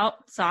figuring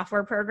out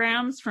software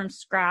programs from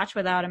scratch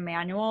without a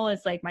manual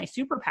is like my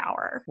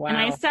superpower. Wow. And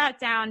I sat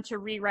down to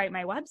rewrite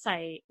my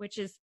website, which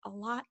is a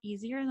lot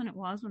easier than it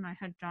was when I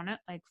had done it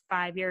like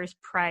 5 years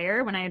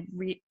prior when I had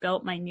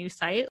rebuilt my new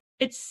site.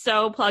 It's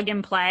so plug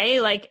and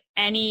play, like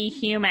any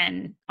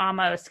human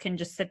almost can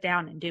just sit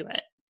down and do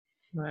it.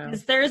 Wow.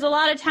 Because there's a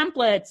lot of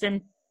templates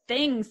and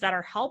things that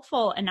are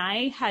helpful. And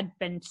I had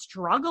been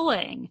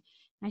struggling.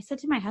 And I said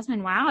to my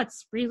husband, wow,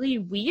 it's really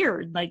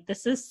weird. Like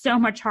this is so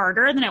much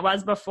harder than it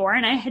was before.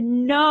 And I had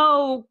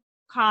no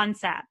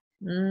concept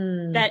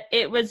that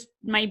it was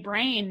my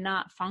brain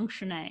not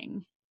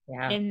functioning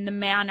in the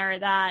manner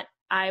that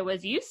I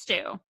was used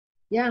to.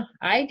 Yeah,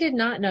 I did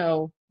not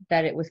know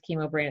that it was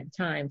chemo brain at the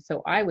time.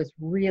 So I was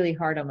really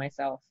hard on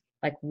myself.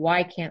 Like,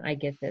 why can't I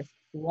get this?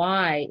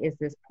 Why is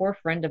this poor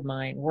friend of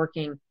mine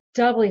working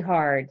doubly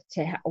hard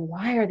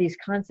why are these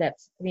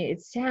concepts? I mean,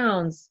 it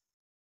sounds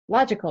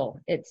logical.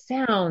 It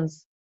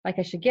sounds like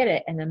I should get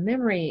it. And the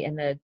memory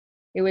and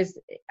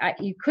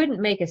you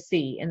couldn't make a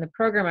C in the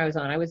program I was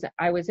on.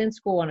 I was in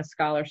school on a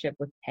scholarship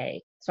with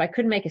pay. So I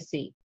couldn't make a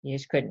C. You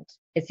just couldn't.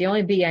 It's the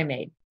only B I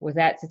made was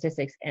that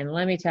statistics. And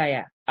let me tell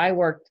you, I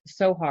worked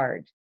so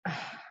hard.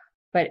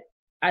 But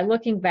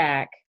looking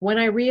back, when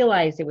I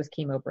realized it was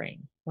chemo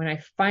brain, when I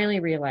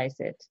finally realized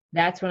it,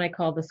 that's when I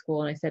called the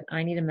school and I said,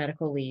 I need a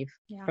medical leave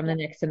from the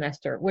next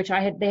semester, which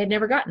they had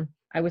never gotten.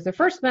 I was the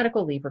first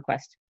medical leave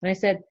request. And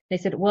they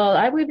said,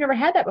 well, we've never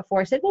had that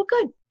before. I said, well,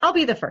 good. I'll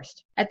be the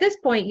first. At this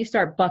point, you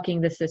start bucking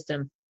the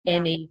system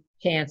any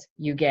chance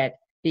you get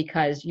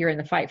because you're in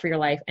the fight for your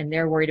life and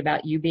they're worried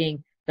about you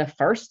being the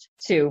first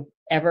to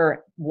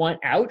ever want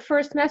out for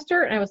a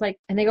semester. And I was like,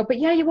 and they go, but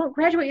yeah, you won't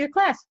graduate your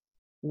class.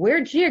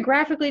 We're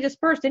geographically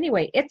dispersed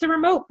anyway. It's a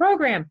remote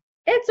program.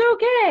 It's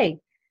okay.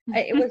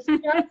 It was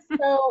just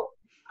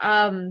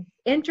so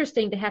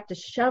interesting to have to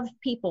shove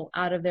people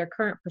out of their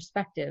current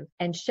perspective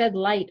and shed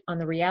light on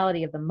the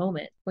reality of the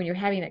moment when you're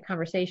having that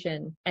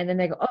conversation. And then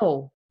they go,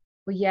 oh,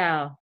 well,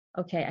 yeah,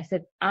 okay. I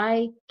said,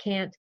 I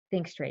can't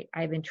think straight.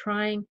 I've been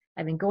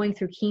going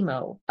through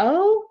chemo.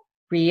 Oh,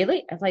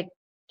 really? I was like,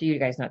 do you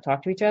guys not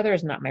talk to each other?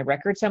 Is not my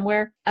record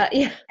somewhere?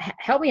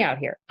 Help me out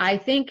here. I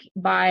think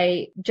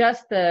by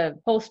just the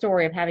whole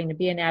story of having to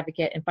be an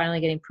advocate and finally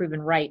getting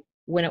proven right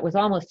when it was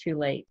almost too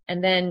late,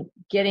 and then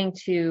getting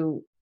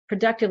to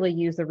productively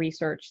use the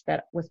research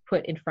that was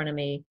put in front of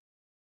me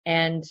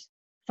and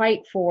fight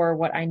for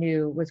what I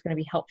knew was going to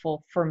be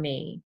helpful for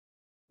me,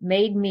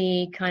 made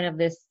me kind of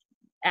this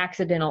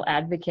accidental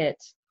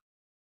advocate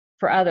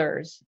for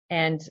others.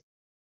 And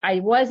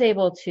I was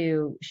able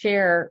to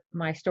share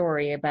my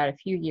story about a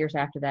few years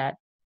after that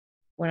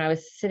when I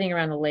was sitting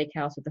around the lake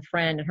house with a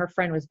friend and her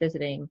friend was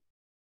visiting.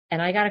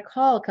 And I got a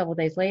call a couple of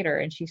days later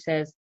and she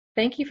says,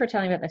 thank you for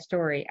telling me about that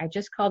story. I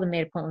just called and made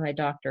an appointment with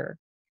my doctor.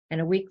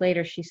 And a week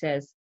later, she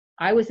says,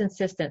 I was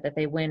insistent that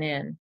they went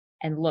in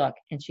and look.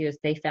 And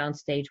they found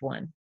stage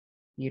 1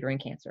 uterine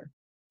cancer.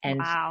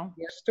 And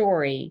your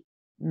story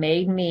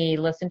made me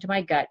listen to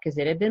my gut because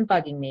it had been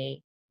bugging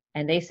me.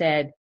 And they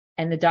said,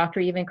 and the doctor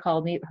even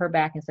called her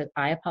back and said,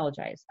 I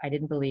apologize. I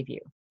didn't believe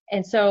you.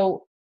 And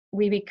so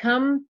we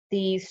become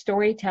these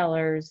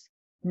storytellers,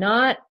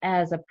 not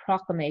as a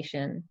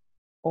proclamation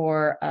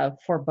or a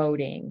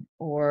foreboding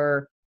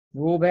or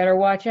rule better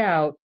watch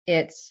out.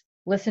 It's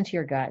listen to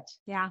your gut.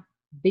 Yeah.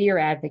 Be your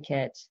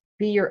advocate.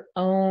 Be your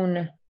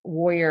own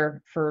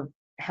warrior for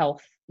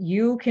health.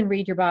 You can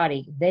read your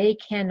body. They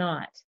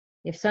cannot.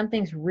 If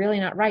something's really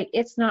not right,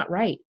 it's not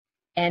right.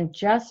 And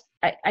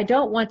I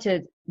don't want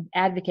to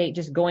advocate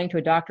just going to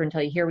a doctor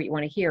until you hear what you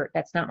want to hear.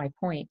 That's not my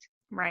point.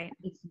 Right.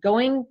 It's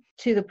going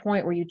to the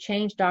point where you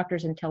change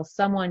doctors until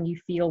someone you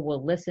feel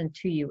will listen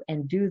to you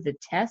and do the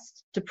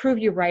test to prove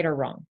you right or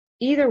wrong.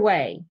 Either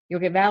way, you'll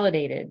get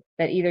validated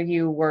that either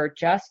you were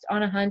just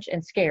on a hunch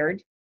and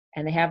scared,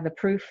 and they have the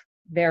proof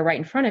there right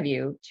in front of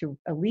you to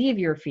alleviate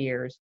your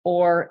fears,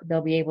 or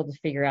they'll be able to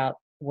figure out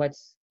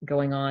what's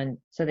going on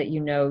so that you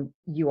know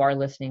you are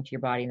listening to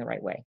your body in the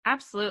right way.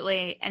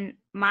 Absolutely. And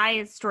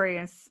my story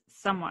is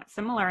somewhat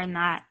similar in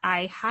that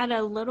I had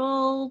a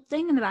little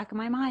thing in the back of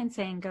my mind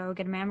saying, go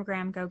get a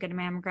mammogram, go get a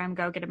mammogram,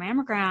 go get a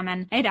mammogram.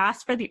 And I'd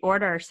asked for the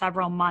order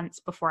several months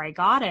before I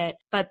got it,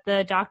 but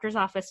the doctor's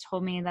office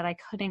told me that I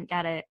couldn't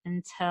get it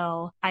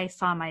until I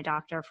saw my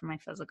doctor for my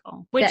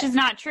physical, which is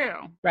not true.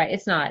 Right.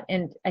 It's not.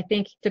 And I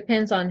think it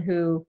depends on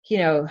who,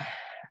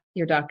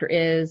 your doctor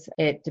is.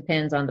 It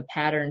depends on the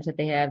patterns that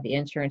they have, the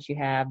insurance you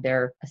have,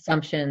 their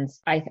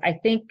assumptions. I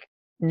think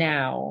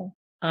now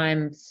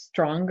I'm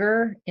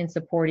stronger in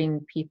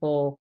supporting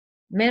people,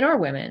 men or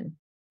women,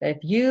 that if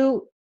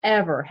you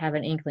ever have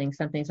an inkling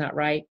something's not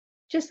right,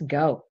 just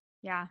go.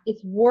 Yeah.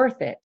 It's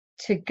worth it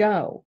to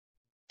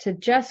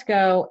just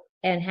go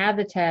and have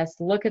the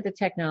test, look at the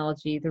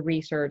technology, the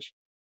research,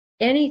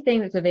 anything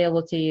that's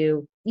available to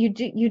you. You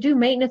do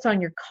maintenance on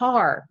your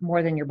car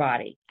more than your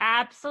body.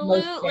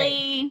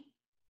 Absolutely.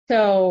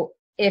 So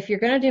if you're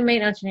going to do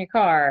maintenance on your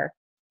car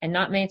and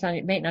not maintenance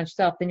on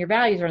yourself, then your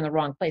values are in the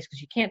wrong place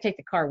because you can't take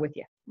the car with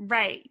you.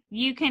 Right.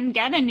 You can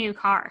get a new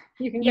car.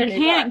 You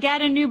can't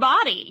get a new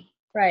body.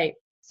 Right.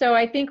 So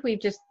I think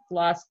we've just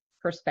lost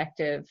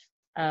perspective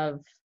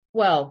of,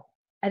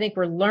 I think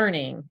we're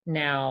learning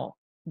now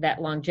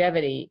that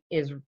longevity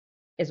is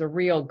a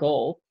real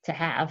goal to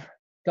have.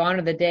 Gone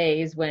are the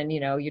days when,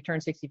 you turn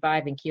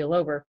 65 and keel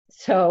over.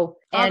 So,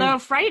 although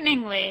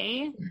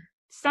frighteningly,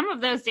 some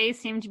of those days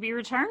seem to be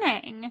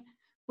returning,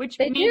 which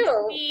makes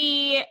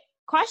me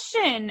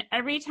question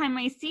every time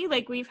I see,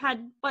 we've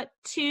had,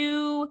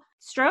 2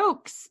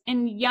 strokes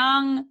in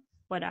young,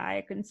 what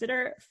I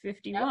consider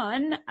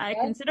 51. Yep. I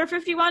consider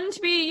 51 to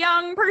be a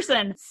young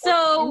person.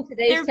 So in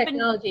today's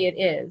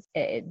technology,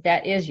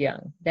 that is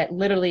young. That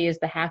literally is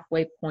the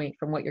halfway point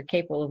from what you're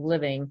capable of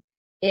living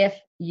if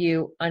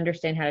you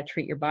understand how to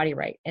treat your body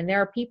right. And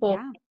there are people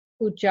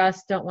who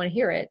just don't want to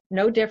hear it.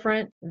 No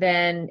different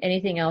than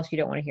anything else you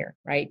don't want to hear,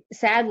 right?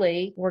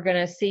 Sadly, we're going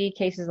to see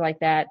cases like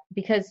that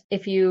because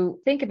if you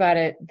think about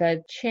it,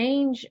 the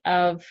change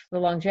of the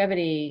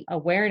longevity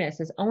awareness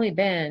has only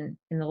been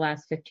in the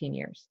last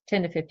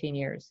 10 to 15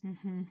 years.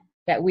 Mm-hmm.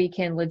 That we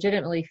can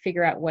legitimately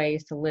figure out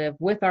ways to live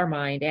with our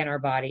mind and our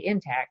body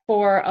intact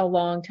for a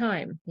long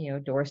time.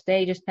 Doris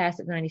Day just passed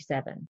at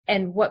 97.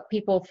 And what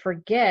people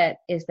forget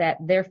is that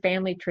their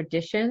family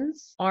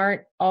traditions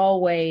aren't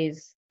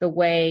always the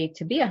way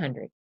to be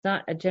 100. It's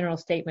not a general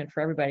statement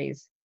for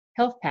everybody's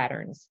health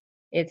patterns.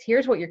 It's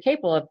here's what you're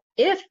capable of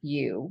if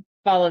you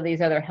follow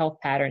these other health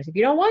patterns. If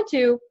you don't want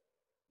to,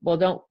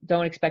 well,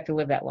 don't expect to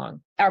live that long.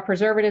 Our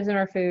preservatives in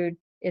our food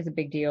is a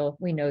big deal.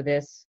 We know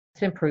this. It's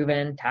been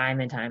proven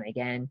time and time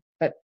again,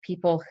 but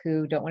people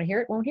who don't want to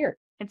hear it won't hear it.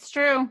 It's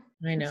true.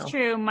 I know. It's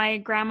true. My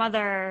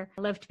grandmother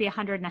lived to be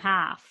 100.5.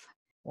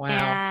 Wow.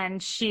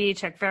 And she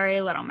took very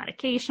little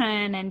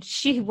medication and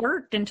she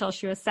worked until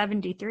she was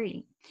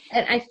 73.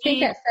 And I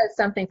think that says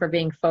something for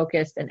being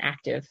focused and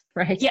active,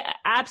 right? Yeah,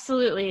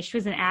 absolutely. She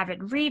was an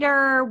avid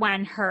reader.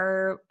 When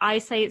her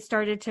eyesight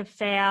started to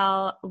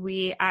fail,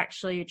 we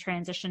actually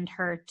transitioned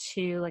her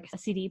to a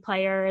CD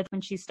player.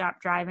 When she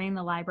stopped driving,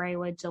 the library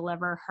would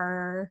deliver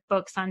her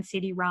books on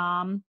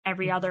CD-ROM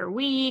every other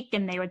week,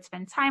 and they would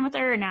spend time with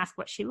her and ask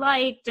what she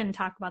liked and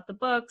talk about the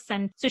books.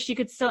 And so she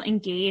could still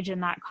engage in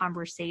that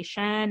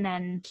conversation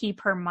and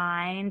keep her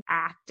mind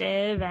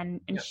active.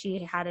 And she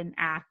had an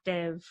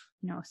active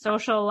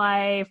social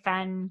life,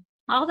 and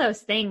all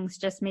those things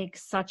just make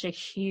such a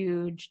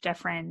huge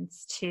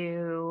difference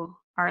to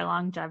our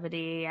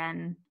longevity.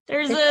 And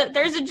there's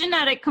a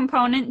genetic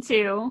component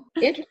too.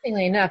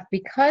 Interestingly enough,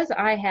 because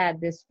I had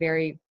this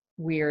very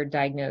weird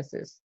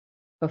diagnosis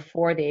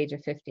before the age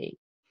of 50,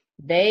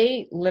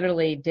 they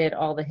literally did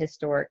all the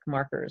historic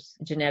markers,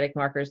 genetic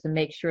markers, to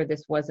make sure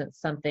this wasn't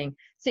something.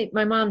 See,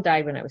 my mom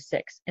died when I was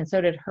 6, and so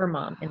did her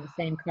mom in the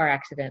same car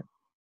accident.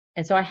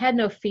 And so I had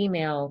no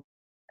female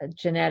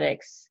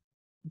genetics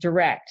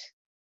direct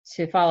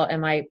to follow,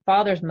 and my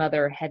father's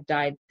mother had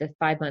died the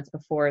 5 months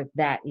before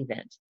that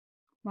event.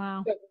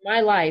 Wow. So in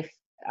my life,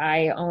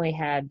 I only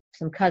had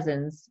some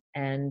cousins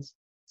and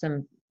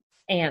some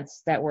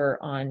aunts that were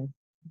on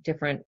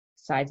different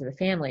sides of the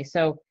family.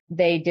 So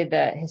they did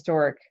the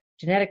historic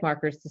genetic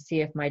markers to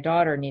see if my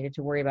daughter needed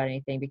to worry about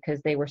anything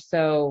because they were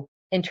so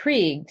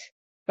intrigued.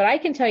 But I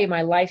can tell you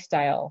my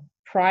lifestyle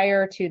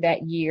prior to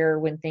that year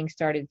when things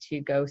started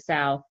to go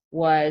south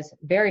was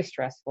very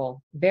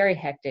stressful, very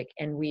hectic.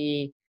 And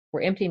we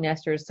were empty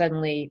nesters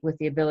suddenly with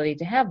the ability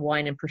to have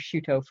wine and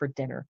prosciutto for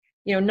dinner.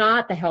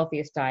 Not the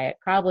healthiest diet,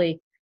 probably,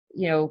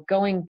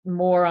 going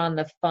more on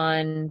the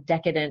fun,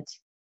 decadent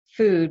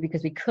food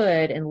because we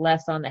could, and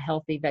less on the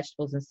healthy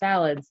vegetables and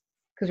salads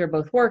because we were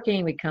both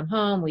working. We'd come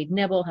home, we'd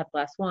nibble, have a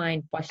glass of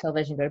wine, watch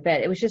television, go to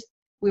bed. It was just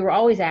we were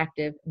always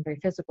active and very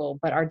physical,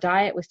 but our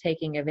diet was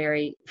taking a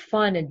very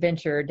fun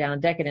adventure down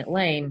decadent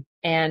lane.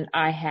 And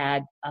I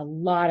had a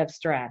lot of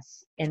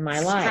stress in my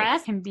life.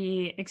 Stress can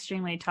be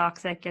extremely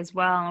toxic as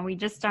well. And we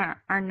just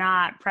are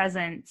not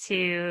present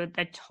to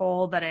the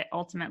toll that it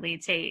ultimately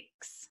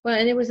takes. Well,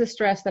 and it was the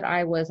stress that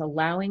I was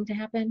allowing to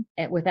happen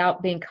and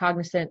without being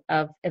cognizant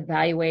of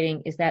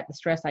evaluating, is that the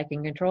stress I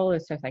can control or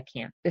the stress I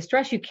can't? The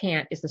stress you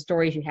can't is the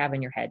stories you have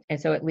in your head. And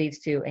so it leads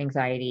to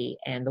anxiety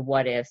and the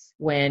what ifs,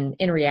 when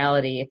in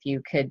reality, if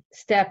you could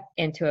step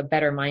into a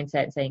better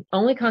mindset and saying,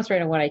 only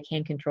concentrate on what I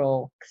can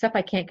control, except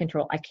I can't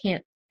control, I can't.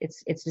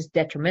 It's just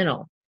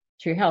detrimental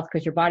to your health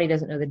because your body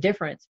doesn't know the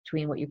difference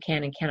between what you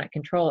can and cannot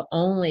control. It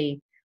only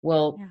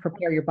will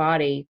prepare your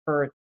body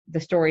for the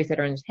stories that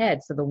are in his head.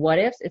 So the what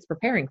ifs, it's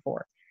preparing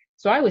for.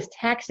 So I was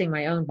taxing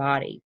my own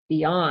body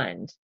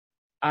beyond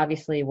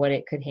obviously what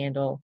it could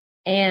handle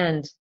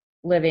and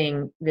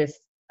living this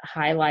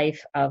high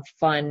life of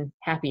fun,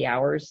 happy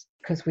hours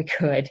because we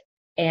could.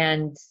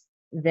 And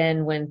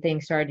then when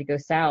things started to go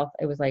south,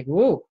 it was like,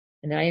 woo.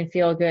 And then I didn't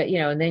feel good,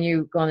 and then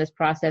you go on this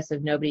process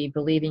of nobody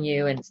believing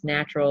you and it's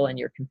natural and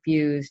you're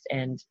confused.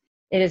 And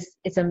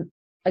it's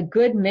a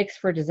good mix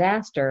for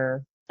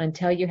disaster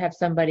until you have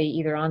somebody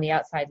either on the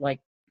outside,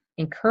 like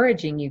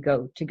encouraging you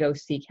to go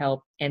seek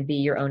help and be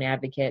your own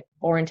advocate,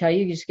 or until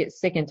you just get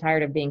sick and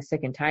tired of being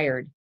sick and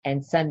tired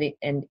and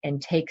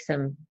take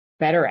some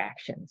better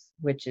actions,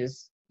 which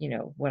is,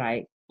 what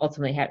I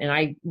ultimately had. And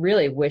I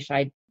really wish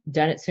I'd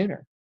done it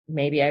sooner.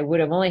 Maybe I would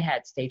have only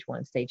had stage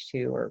 1, stage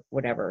 2, or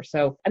whatever.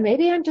 So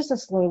maybe I'm just a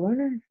slow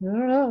learner. I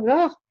don't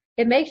know.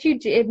 It makes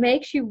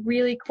you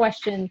really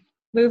question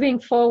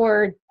moving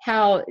forward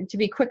how to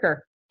be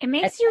quicker. It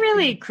makes you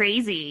really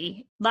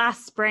crazy.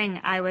 Last spring,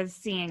 I was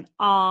seeing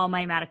all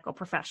my medical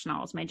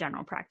professionals, my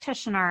general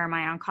practitioner,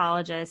 my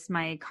oncologist,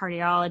 my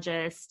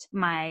cardiologist,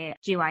 my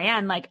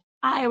GYN. Like,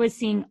 I was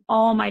seeing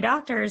all my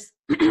doctors.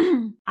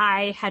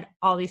 I had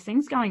all these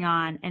things going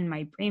on and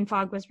my brain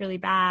fog was really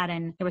bad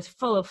and it was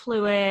full of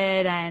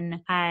fluid and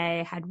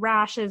I had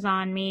rashes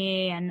on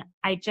me and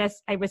I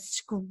was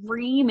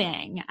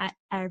screaming at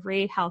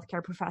every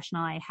healthcare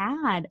professional I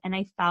had and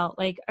I felt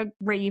like a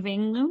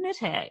raving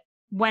lunatic.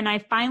 When I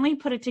finally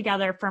put it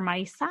together for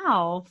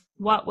myself,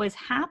 what was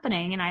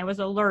happening, and I was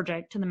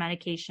allergic to the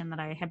medication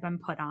that I had been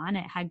put on.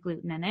 It had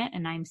gluten in it,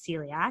 and I'm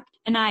celiac.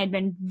 And I had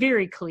been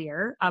very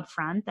clear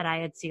upfront that I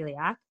had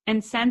celiac.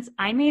 And since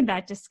I made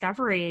that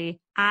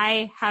discovery,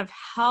 I have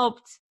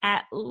helped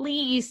at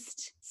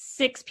least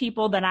 6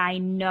 people that I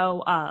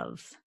know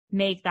of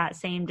make that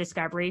same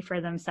discovery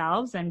for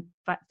themselves and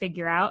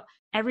figure out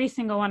every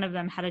single one of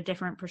them had a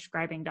different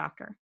prescribing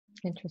doctor.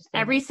 Interesting.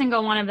 Every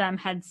single one of them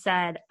had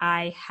said,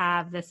 I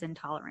have this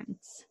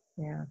intolerance.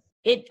 Yeah.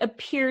 It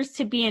appears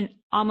to be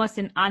almost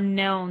an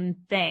unknown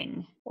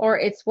thing. Or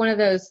it's one of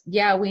those,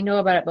 we know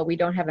about it, but we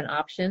don't have an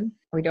option.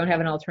 We don't have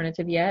an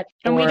alternative yet.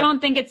 And we don't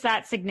think it's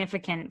that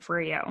significant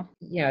for you.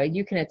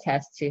 You can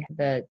attest to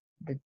the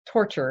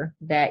torture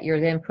that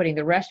you're then putting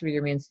the rest of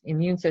your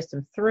immune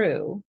system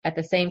through at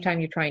the same time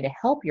you're trying to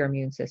help your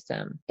immune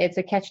system. It's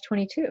a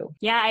catch-22.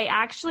 Yeah, I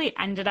actually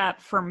ended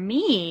up, for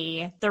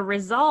me, the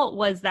result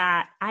was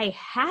that I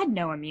had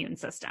no immune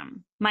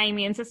system. My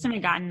immune system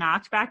had gotten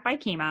knocked back by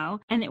chemo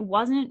and it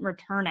wasn't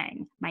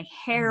returning. My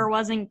hair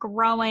wasn't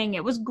growing.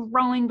 It was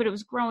growing, but it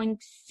was growing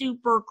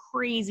super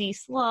crazy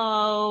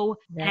slow.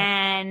 Yeah.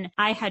 And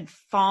I had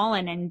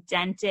fallen and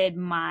dented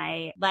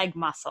my leg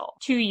muscle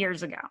 2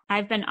 years ago.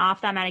 I've been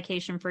off that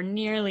medication for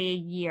nearly a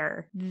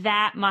year.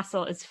 That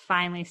muscle is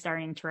finally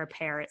starting to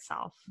repair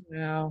itself.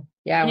 Wow.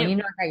 Yeah. When you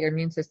knock out your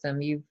immune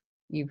system,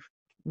 you've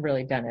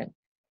really done it.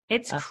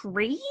 It's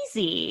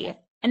crazy.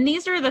 And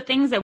these are the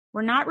things that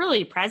we're not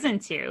really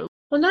present to.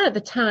 Well, not at the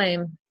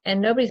time,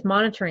 and nobody's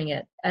monitoring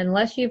it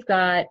unless you've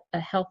got a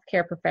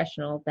healthcare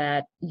professional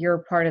that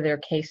you're part of their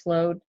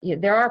caseload.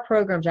 There are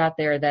programs out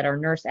there that are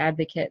nurse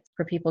advocates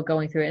for people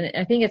going through it.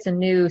 And I think it's a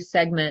new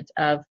segment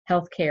of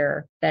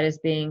healthcare that is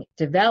being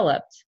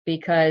developed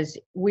because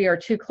we are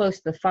too close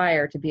to the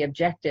fire to be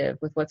objective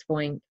with what's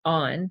going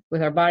on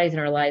with our bodies and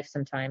our lives.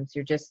 Sometimes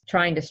you're just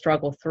trying to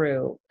struggle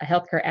through. A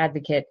healthcare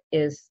advocate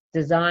is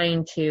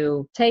designed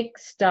to take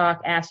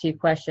stock, ask you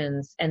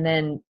questions, and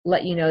then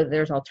let you know that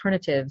there's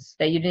alternatives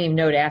that you didn't even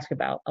know to ask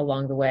about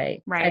along the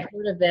way. Right. I've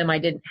heard of them. I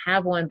didn't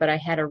have one, but I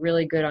had a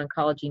really good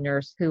oncology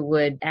nurse who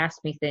would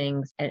ask me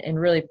things and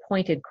really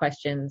pointed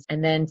questions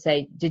and then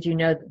say, did you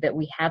know that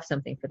we have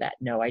something for that?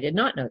 No, I did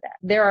not know that.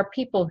 There are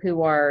people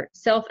who are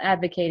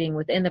self-advocating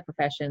within the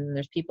profession. And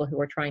there's people who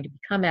are trying to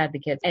become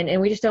advocates.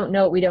 And we just don't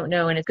know what we don't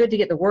know. And it's good to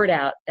get the word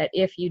out that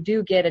if you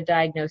do get a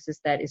diagnosis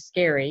that is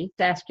scary,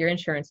 ask your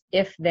insurance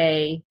if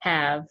they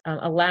have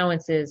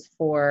allowances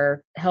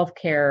for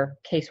healthcare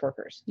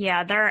caseworkers.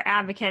 Yeah, there are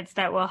advocates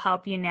that will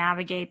help you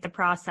navigate the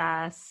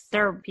process.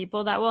 There are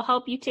people that will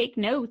help you take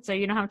notes so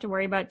you don't have to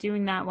worry about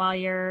doing that while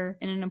you're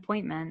in an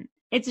appointment.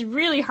 It's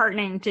really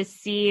heartening to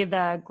see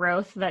the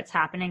growth that's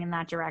happening in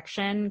that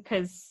direction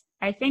because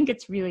I think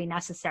it's really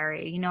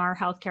necessary. You know, our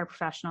healthcare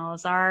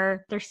professionals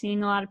they're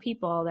seeing a lot of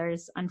people.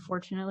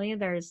 Unfortunately,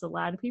 there's a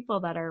lot of people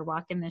that are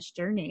walking this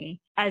journey.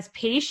 As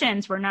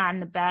patients, we're not in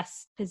the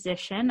best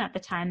position at the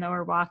time that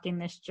we're walking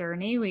this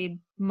journey.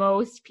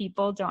 Most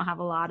people don't have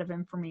a lot of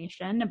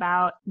information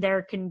about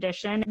their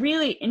condition.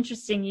 Really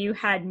interesting, you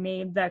had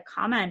made the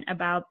comment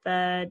about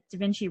the Da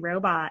Vinci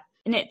robot.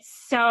 And it's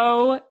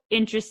so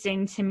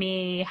interesting to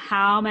me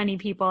how many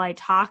people I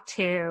talked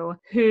to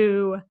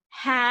who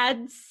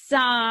had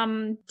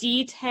some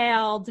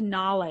detailed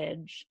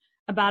knowledge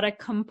about a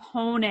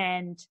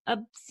component, a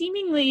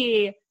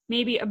seemingly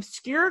maybe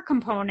obscure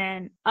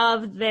component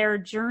of their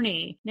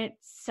journey. And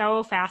it's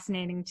so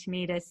fascinating to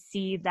me to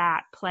see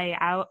that play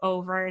out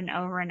over and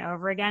over and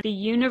over again. The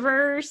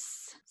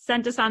universe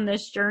sent us on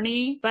this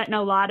journey, but in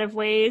a lot of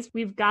ways,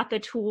 we've got the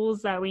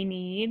tools that we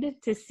need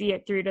to see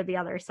it through to the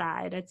other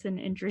side. It's an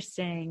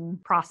interesting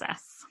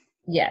process.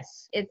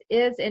 Yes, it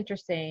is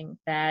interesting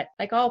that,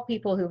 like all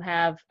people who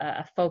have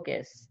a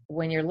focus,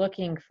 when you're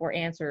looking for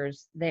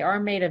answers, they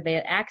are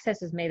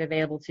access is made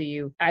available to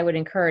you. I would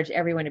encourage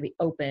everyone to be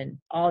open,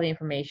 all the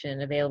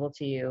information available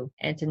to you,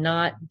 and to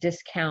not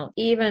discount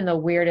even the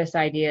weirdest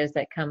ideas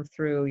that come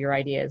through your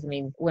ideas. I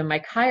mean, when my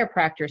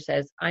chiropractor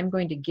says, I'm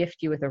going to gift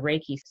you with a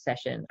Reiki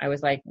session, I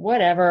was like,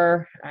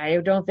 whatever, I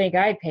don't think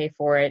I'd pay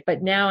for it.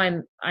 But now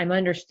I'm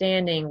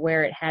understanding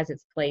where it has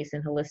its place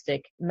in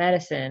holistic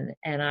medicine.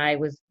 And I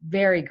was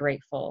very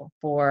grateful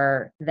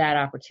for that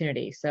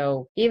opportunity.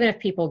 So even if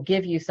people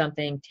give you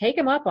something, take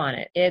them up on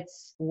it.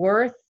 It's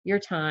worth your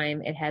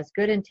time. It has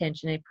good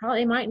intention. It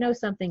probably might know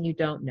something you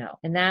don't know.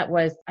 And that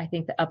was, I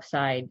think, the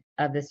upside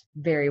of this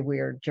very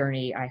weird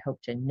journey I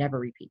hope to never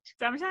repeat.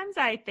 Sometimes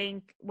I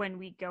think when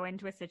we go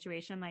into a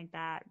situation like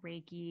that,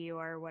 Reiki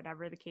or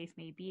whatever the case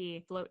may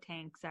be, float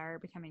tanks are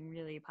becoming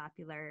really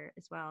popular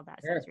as well,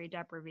 that sensory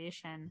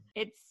deprivation.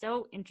 It's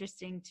so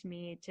interesting to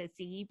me to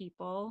see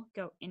people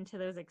go into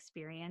those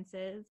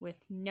experiences with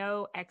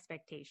no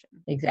expectation.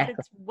 Exactly.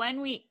 It's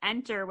when we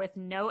enter with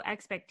no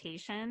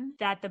expectation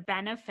that the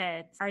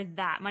benefits are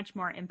that much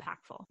more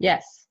impactful.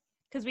 Yes.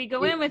 Because we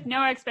go in with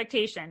no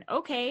expectation.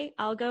 Okay,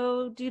 I'll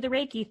go do the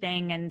Reiki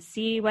thing and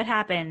see what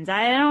happens.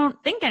 I don't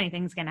think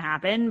anything's going to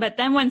happen. But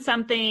then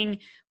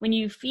when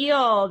you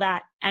feel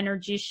that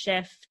energy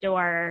shift,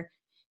 or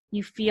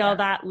you feel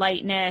that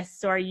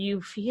lightness, or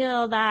you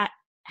feel that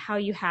how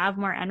you have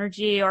more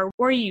energy,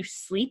 or you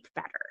sleep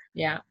better.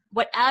 Yeah.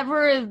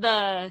 Whatever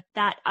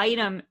that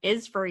item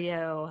is for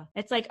you,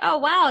 it's like, oh,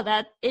 wow,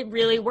 that it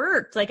really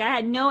worked. Like I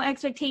had no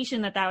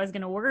expectation that was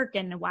going to work.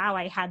 And wow,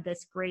 I had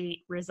this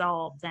great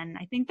result. And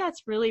I think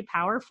that's really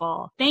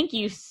powerful. Thank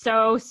you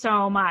so,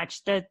 so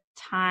much. The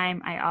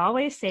time, I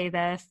always say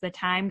this, the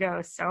time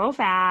goes so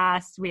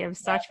fast. We have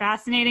such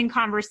fascinating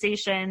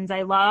conversations.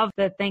 I love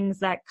the things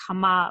that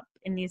come up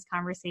in these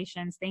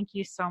conversations. Thank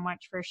you so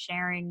much for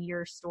sharing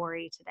your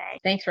story today.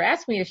 Thanks for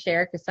asking me to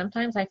share, because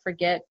sometimes I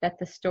forget that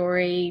the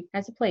story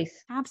has a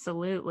place.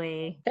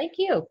 Absolutely. Thank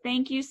you.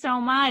 Thank you so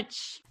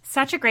much.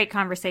 Such a great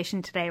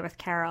conversation today with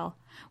Carol.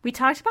 We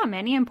talked about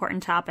many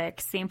important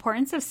topics, the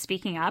importance of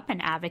speaking up and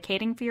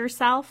advocating for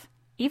yourself,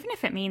 even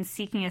if it means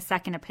seeking a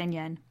second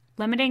opinion,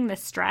 limiting the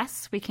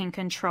stress we can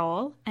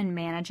control and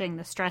managing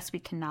the stress we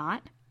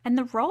cannot, and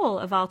the role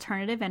of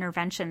alternative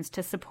interventions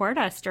to support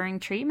us during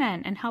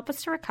treatment and help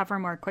us to recover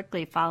more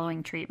quickly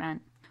following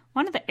treatment.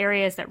 One of the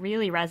areas that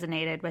really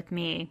resonated with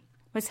me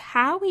was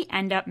how we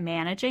end up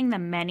managing the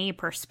many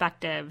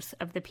perspectives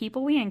of the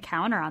people we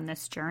encounter on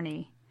this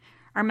journey.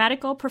 Our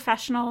medical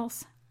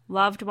professionals,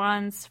 loved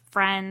ones,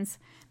 friends,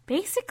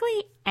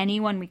 basically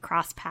anyone we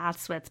cross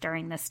paths with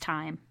during this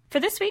time.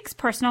 For this week's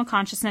Personal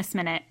Consciousness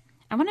Minute,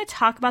 I want to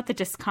talk about the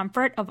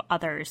discomfort of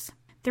others.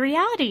 The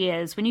reality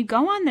is, when you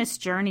go on this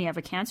journey of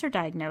a cancer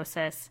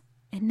diagnosis,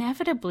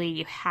 inevitably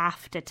you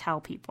have to tell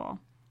people.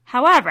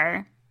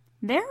 However,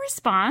 their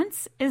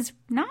response is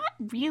not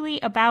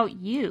really about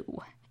you.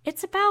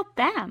 It's about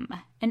them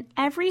and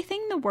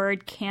everything the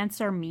word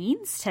cancer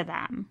means to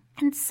them.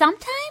 And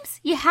sometimes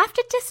you have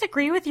to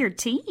disagree with your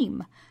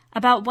team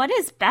about what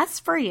is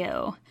best for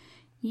you.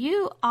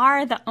 You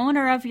are the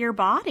owner of your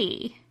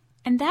body,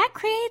 and that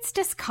creates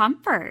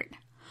discomfort.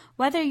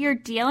 Whether you're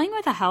dealing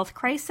with a health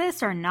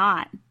crisis or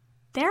not,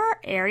 there are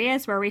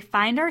areas where we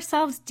find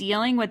ourselves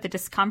dealing with the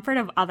discomfort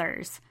of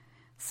others,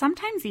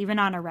 sometimes even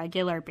on a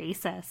regular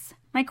basis.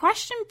 My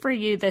question for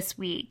you this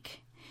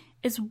week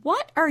is,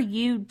 what are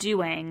you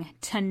doing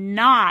to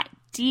not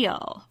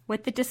deal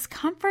with the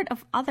discomfort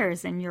of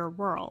others in your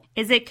world?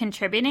 Is it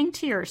contributing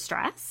to your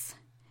stress?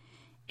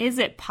 Is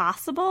it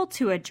possible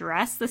to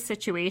address the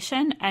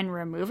situation and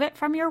remove it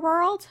from your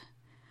world?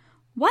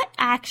 What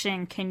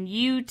action can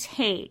you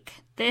take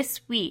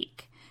this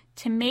week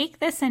to make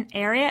this an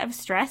area of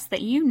stress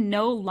that you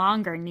no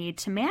longer need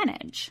to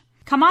manage?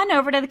 Come on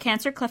over to the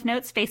Cancer Cliff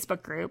Notes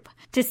Facebook group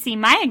to see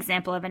my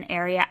example of an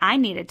area I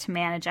needed to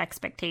manage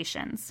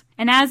expectations.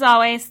 And as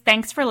always,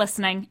 thanks for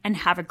listening and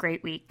have a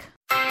great week.